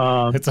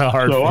 It's a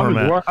hard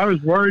format. I was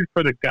worried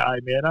for the guy,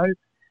 man.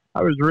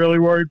 I was really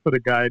worried for the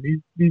guy.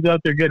 He's out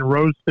there getting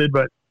roasted,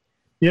 but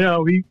he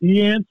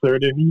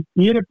answered, and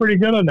he hit it pretty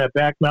good on that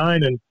back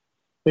nine, and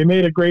they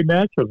made a great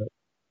match of it.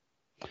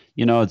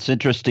 It's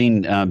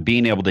interesting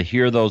being able to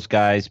hear those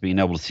guys, being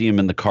able to see them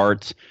in the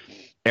carts,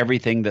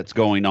 everything that's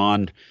going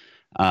on,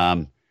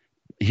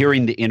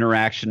 hearing the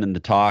interaction and the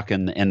talk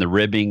and the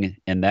ribbing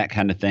and that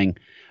kind of thing.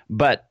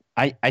 But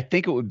I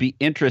think it would be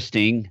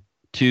interesting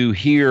to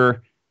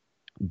hear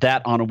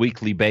that on a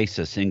weekly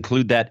basis,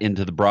 include that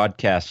into the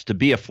broadcast, to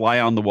be a fly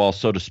on the wall,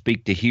 so to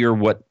speak, to hear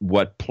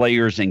what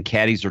players and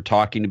caddies are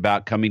talking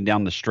about coming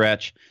down the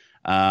stretch,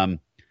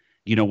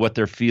 what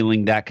they're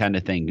feeling, that kind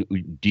of thing.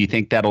 Do you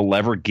think that'll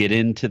ever get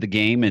into the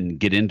game and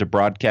get into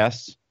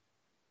broadcasts?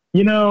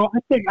 I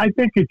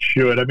think it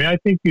should. I mean, I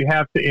think you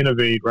have to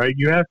innovate, right?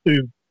 You have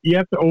to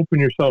open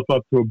yourself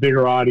up to a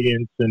bigger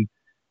audience. And,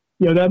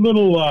 that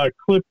little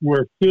clip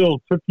where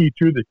Phil took you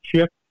through the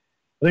chip,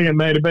 I think it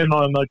might have been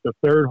on like the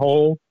third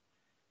hole,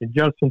 and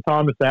Justin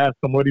Thomas asked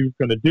him what he was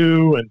going to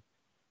do, and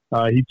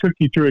he took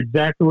you through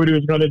exactly what he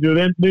was going to do.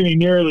 Then he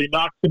nearly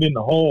knocks it in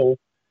the hole.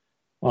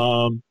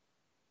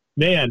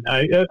 Man,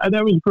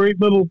 that was a great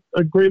little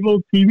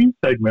TV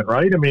segment,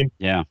 right? I mean,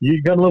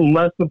 you got a little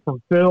lesson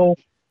from Phil,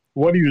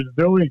 what he was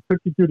doing. He took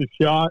you through the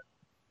shot.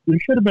 There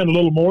should have been a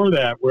little more of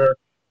that, where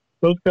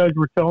those guys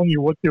were telling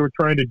you what they were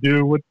trying to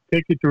do, what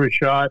take you through a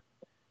shot.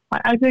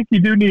 I think you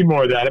do need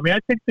more of that. I mean, I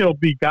think there'll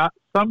be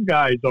some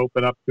guys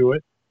open up to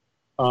it.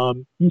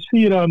 You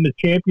see it on the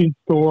Champions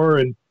Tour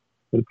and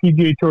the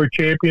PGA Tour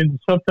Champions.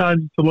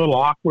 Sometimes it's a little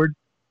awkward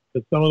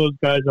because some of those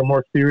guys are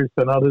more serious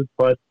than others.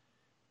 But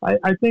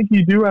I think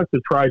you do have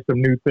to try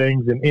some new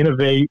things and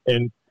innovate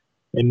and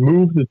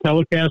move the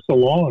telecast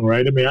along,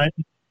 right? I mean,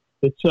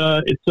 it's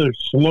a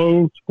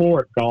slow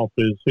sport, golf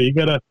is. So you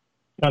got to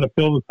kind of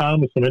fill the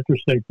time with some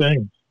interesting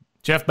things.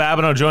 Jeff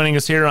Babineau joining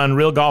us here on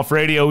Real Golf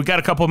Radio. We got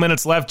a couple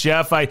minutes left,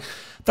 Jeff.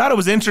 thought it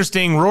was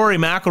interesting, Rory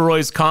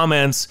McIlroy's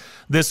comments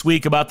this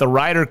week about the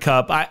Ryder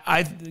Cup.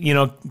 I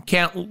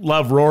can't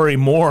love Rory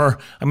more.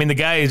 I mean, the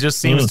guy just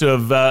seems to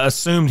have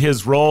assumed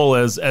his role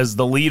as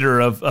the leader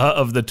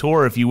of the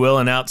tour, if you will,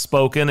 and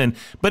outspoken,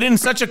 but in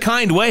such a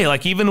kind way.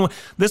 Like even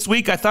this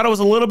week, I thought it was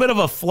a little bit of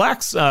a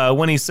flex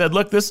when he said,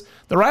 "Look, the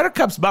Ryder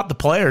Cup's about the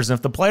players, and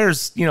if the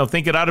players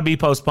think it ought to be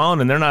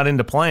postponed and they're not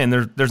into playing,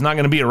 there's not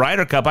going to be a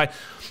Ryder Cup."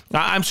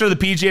 I'm sure the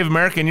PGA of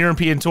America and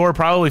European Tour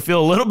probably feel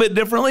a little bit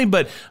differently,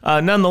 but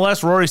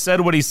nonetheless, Rory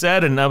said what he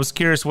said, and I was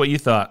curious what you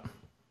thought.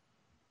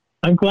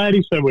 I'm glad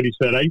he said what he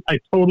said. I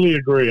totally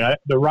agree.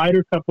 The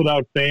Ryder Cup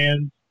without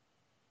fans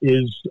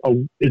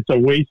it's a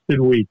wasted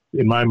week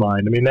in my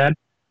mind. I mean, that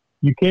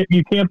you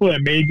can't play a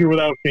major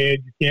without fans.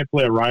 You can't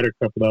play a Ryder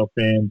Cup without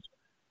fans.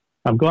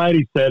 I'm glad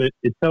he said it.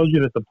 It tells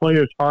you that the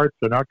players' hearts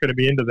are not going to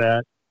be into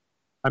that.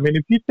 I mean,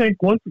 if you think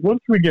once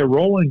we get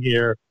rolling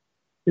here,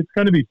 it's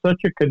going to be such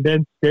a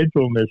condensed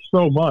schedule, and there's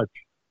so much.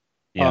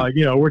 Yeah.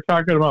 We're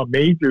talking about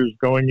majors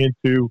going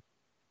into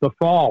the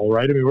fall,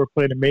 right? I mean, we're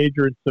playing a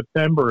major in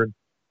September and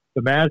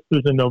the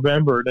Masters in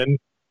November, and then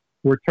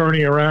we're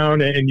turning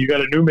around and you got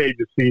a new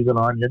major season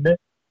on you. And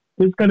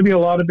there's going to be a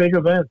lot of big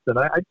events, and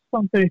I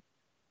don't think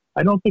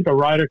a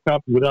Ryder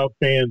Cup without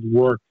fans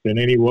works in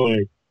any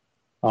way.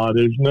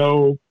 There's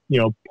no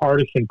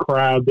partisan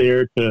crowd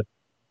there to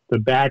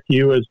back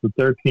you as the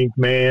 13th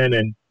man,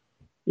 and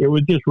it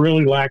would just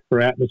really lack for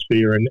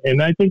atmosphere.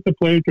 And I think the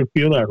players will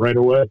feel that right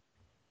away.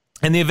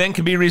 And the event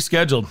can be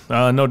rescheduled,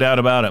 no doubt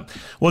about it.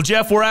 Well,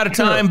 Jeff, we're out of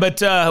time,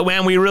 but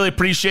man, we really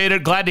appreciate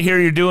it. Glad to hear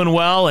you're doing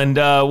well, and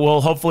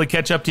we'll hopefully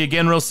catch up to you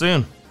again real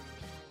soon.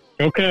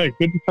 Okay,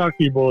 good to talk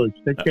to you boys.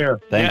 Take care.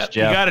 Thanks,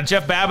 Jeff. You got it.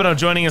 Jeff Babineau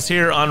joining us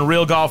here on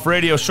Real Golf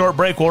Radio. Short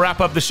break. We'll wrap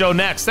up the show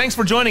next. Thanks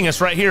for joining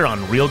us right here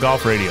on Real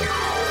Golf Radio.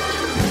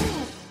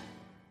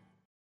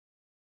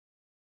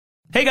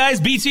 Hey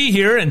guys, BT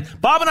here, and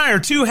Bob and I are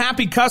two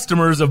happy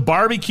customers of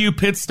Barbecue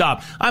Pit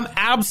Stop. I'm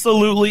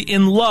absolutely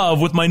in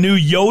love with my new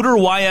Yoder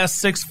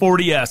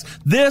YS640S.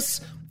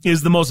 This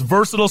is the most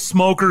versatile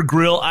smoker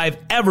grill I've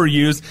ever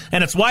used,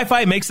 and its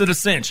Wi-Fi makes it a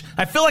cinch.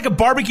 I feel like a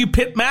barbecue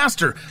pit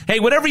master. Hey,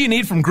 whatever you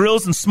need from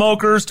grills and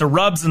smokers to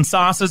rubs and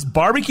sauces,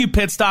 Barbecue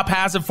Pit Stop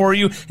has it for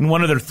you in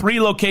one of their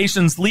 3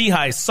 locations,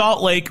 Lehigh,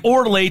 Salt Lake,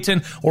 or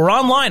Layton, or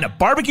online at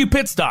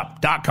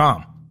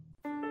barbecuepitstop.com.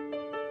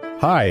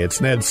 Hi, it's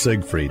Ned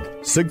Siegfried.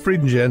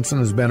 Siegfried & Jensen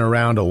has been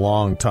around a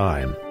long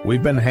time.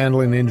 We've been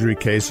handling injury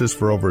cases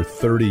for over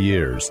 30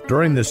 years.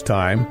 During this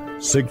time,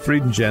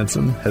 Siegfried &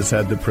 Jensen has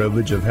had the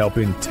privilege of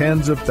helping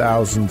tens of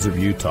thousands of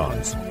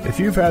Utahns. If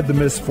you've had the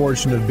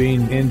misfortune of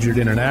being injured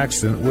in an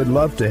accident, we'd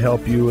love to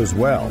help you as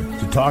well.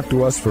 To talk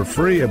to us for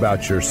free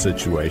about your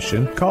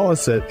situation, call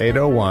us at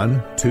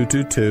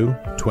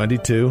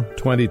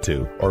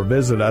 801-222-2222 or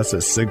visit us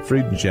at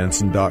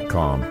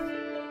siegfriedandjensen.com.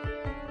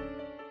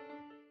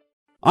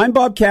 I'm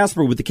Bob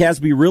Casper with the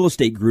Casby Real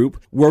Estate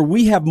Group, where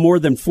we have more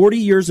than 40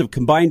 years of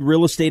combined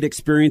real estate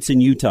experience in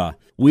Utah.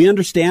 We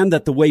understand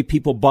that the way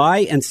people buy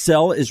and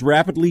sell is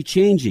rapidly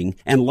changing,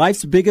 and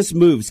life's biggest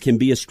moves can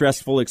be a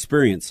stressful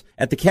experience.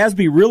 At the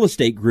Casby Real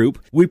Estate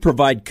Group, we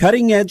provide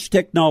cutting-edge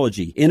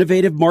technology,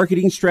 innovative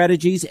marketing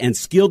strategies, and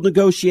skilled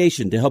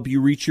negotiation to help you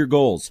reach your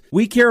goals.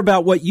 We care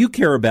about what you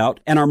care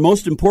about, and our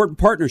most important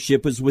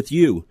partnership is with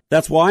you.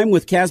 That's why I'm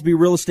with Casby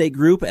Real Estate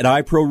Group at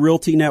iPro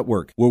Realty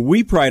Network, where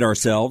we pride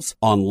ourselves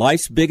on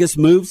life's biggest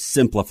moves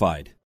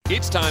simplified.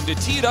 It's time to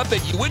tee it up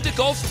at Uinta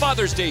Golf's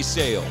Father's Day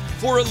sale.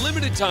 For a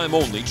limited time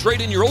only, trade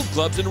in your old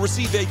clubs and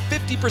receive a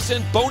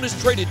 50% bonus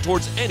traded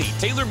towards any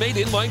tailor-made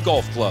inline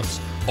golf clubs.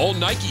 All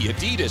Nike,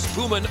 Adidas,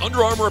 Puma, and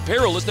Under Armour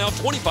apparel is now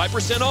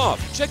 25%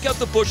 off. Check out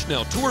the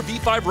Bushnell Tour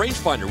V5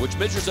 rangefinder, which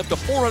measures up to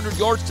 400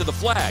 yards to the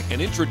flag.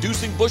 And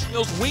introducing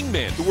Bushnell's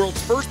Wingman, the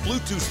world's first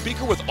Bluetooth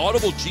speaker with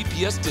audible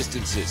GPS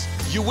distances.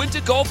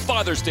 Uinta Golf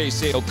Father's Day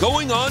sale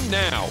going on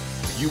now.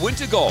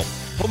 Uinta Golf,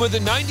 home of the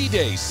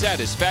 90-day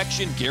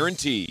satisfaction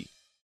guarantee.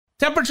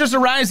 Temperatures are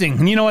rising,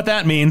 and you know what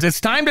that means.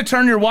 It's time to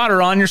turn your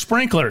water on your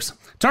sprinklers.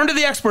 Turn to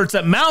the experts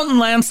at Mountain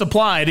Land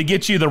Supply to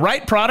get you the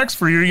right products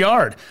for your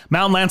yard.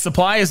 Mountain Land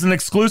Supply is an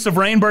exclusive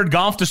Rainbird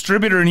golf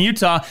distributor in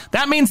Utah.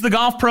 That means the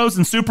golf pros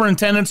and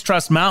superintendents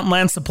trust Mountain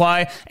Land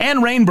Supply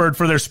and Rainbird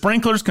for their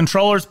sprinklers,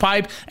 controllers,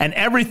 pipe, and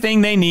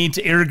everything they need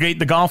to irrigate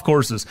the golf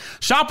courses.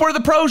 Shop where the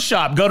pros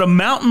shop. Go to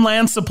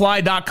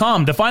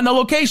mountainlandsupply.com to find the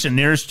location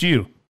nearest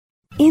you.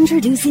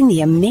 Introducing the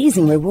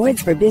Amazing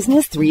Rewards for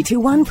Business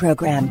 321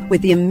 program.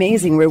 With the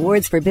Amazing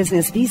Rewards for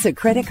Business Visa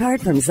credit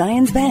card from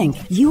Zions Bank,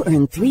 you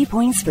earn 3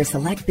 points for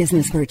select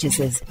business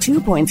purchases,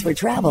 2 points for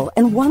travel,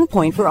 and 1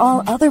 point for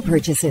all other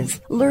purchases.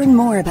 Learn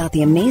more about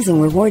the Amazing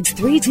Rewards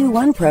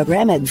 321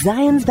 program at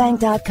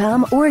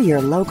zionsbank.com or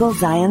your local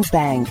Zions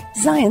Bank.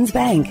 Zions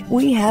Bank,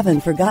 we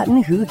haven't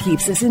forgotten who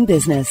keeps us in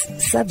business.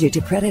 Subject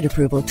to credit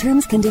approval,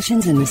 terms,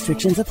 conditions, and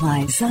restrictions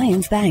apply.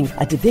 Zions Bank,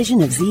 a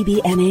division of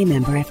ZBNA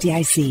member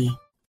FDIC.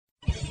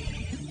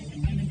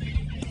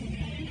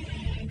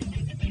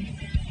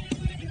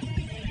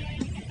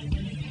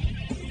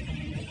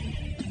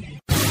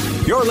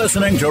 You're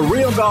listening to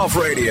Real Golf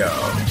Radio.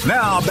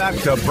 Now back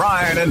to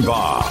Brian and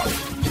Bob.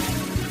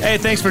 Hey,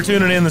 thanks for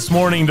tuning in this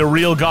morning to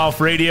Real Golf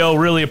Radio.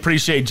 Really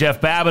appreciate Jeff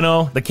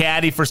Babineau, the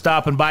caddy, for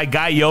stopping by.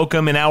 Guy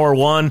Yoakum in Hour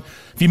 1.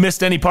 If you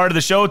missed any part of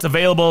the show, it's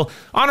available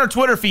on our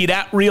Twitter feed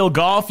at Real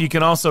Golf. You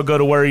can also go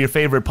to where your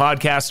favorite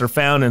podcasts are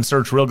found and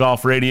search Real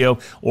Golf Radio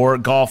or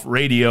Golf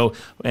Radio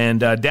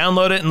and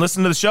download it and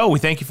listen to the show. We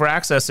thank you for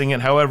accessing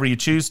it however you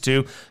choose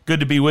to.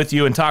 Good to be with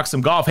you and talk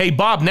some golf. Hey,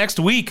 Bob, next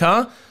week,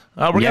 huh?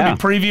 We're going to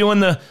be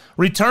previewing the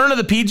return of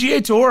the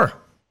PGA Tour.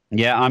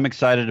 Yeah, I'm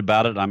excited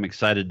about it. I'm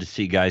excited to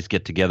see guys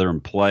get together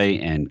and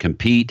play and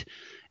compete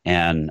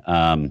and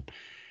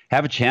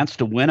have a chance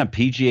to win a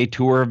PGA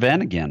Tour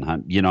event again.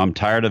 I'm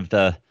tired of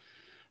the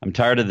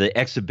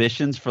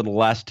exhibitions for the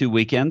last 2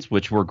 weekends,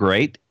 which were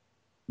great,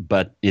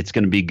 but it's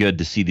going to be good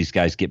to see these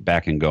guys get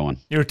back and going.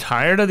 You're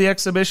tired of the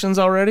exhibitions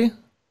already?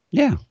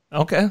 Yeah.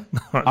 Okay.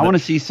 I want to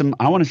see some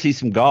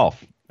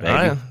golf, baby. All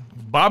right.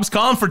 Bob's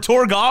calling for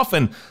tour golf,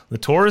 and the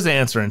tour is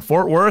answering.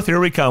 Fort Worth, here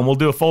we come. We'll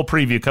do a full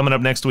preview coming up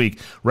next week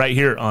right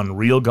here on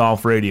Real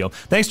Golf Radio.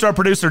 Thanks to our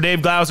producer,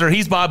 Dave Glauser.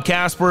 He's Bob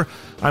Casper.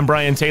 I'm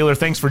Brian Taylor.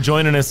 Thanks for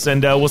joining us,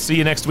 and we'll see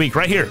you next week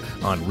right here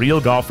on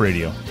Real Golf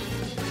Radio.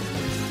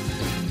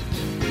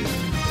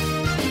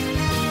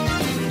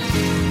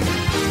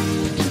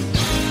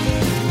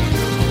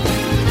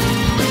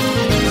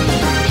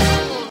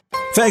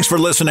 Thanks for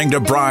listening to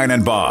Brian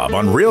and Bob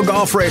on Real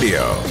Golf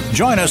Radio.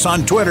 Join us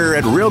on Twitter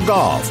at Real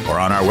Golf or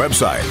on our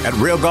website at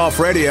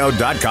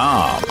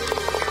realgolfradio.com.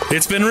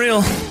 It's been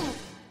real.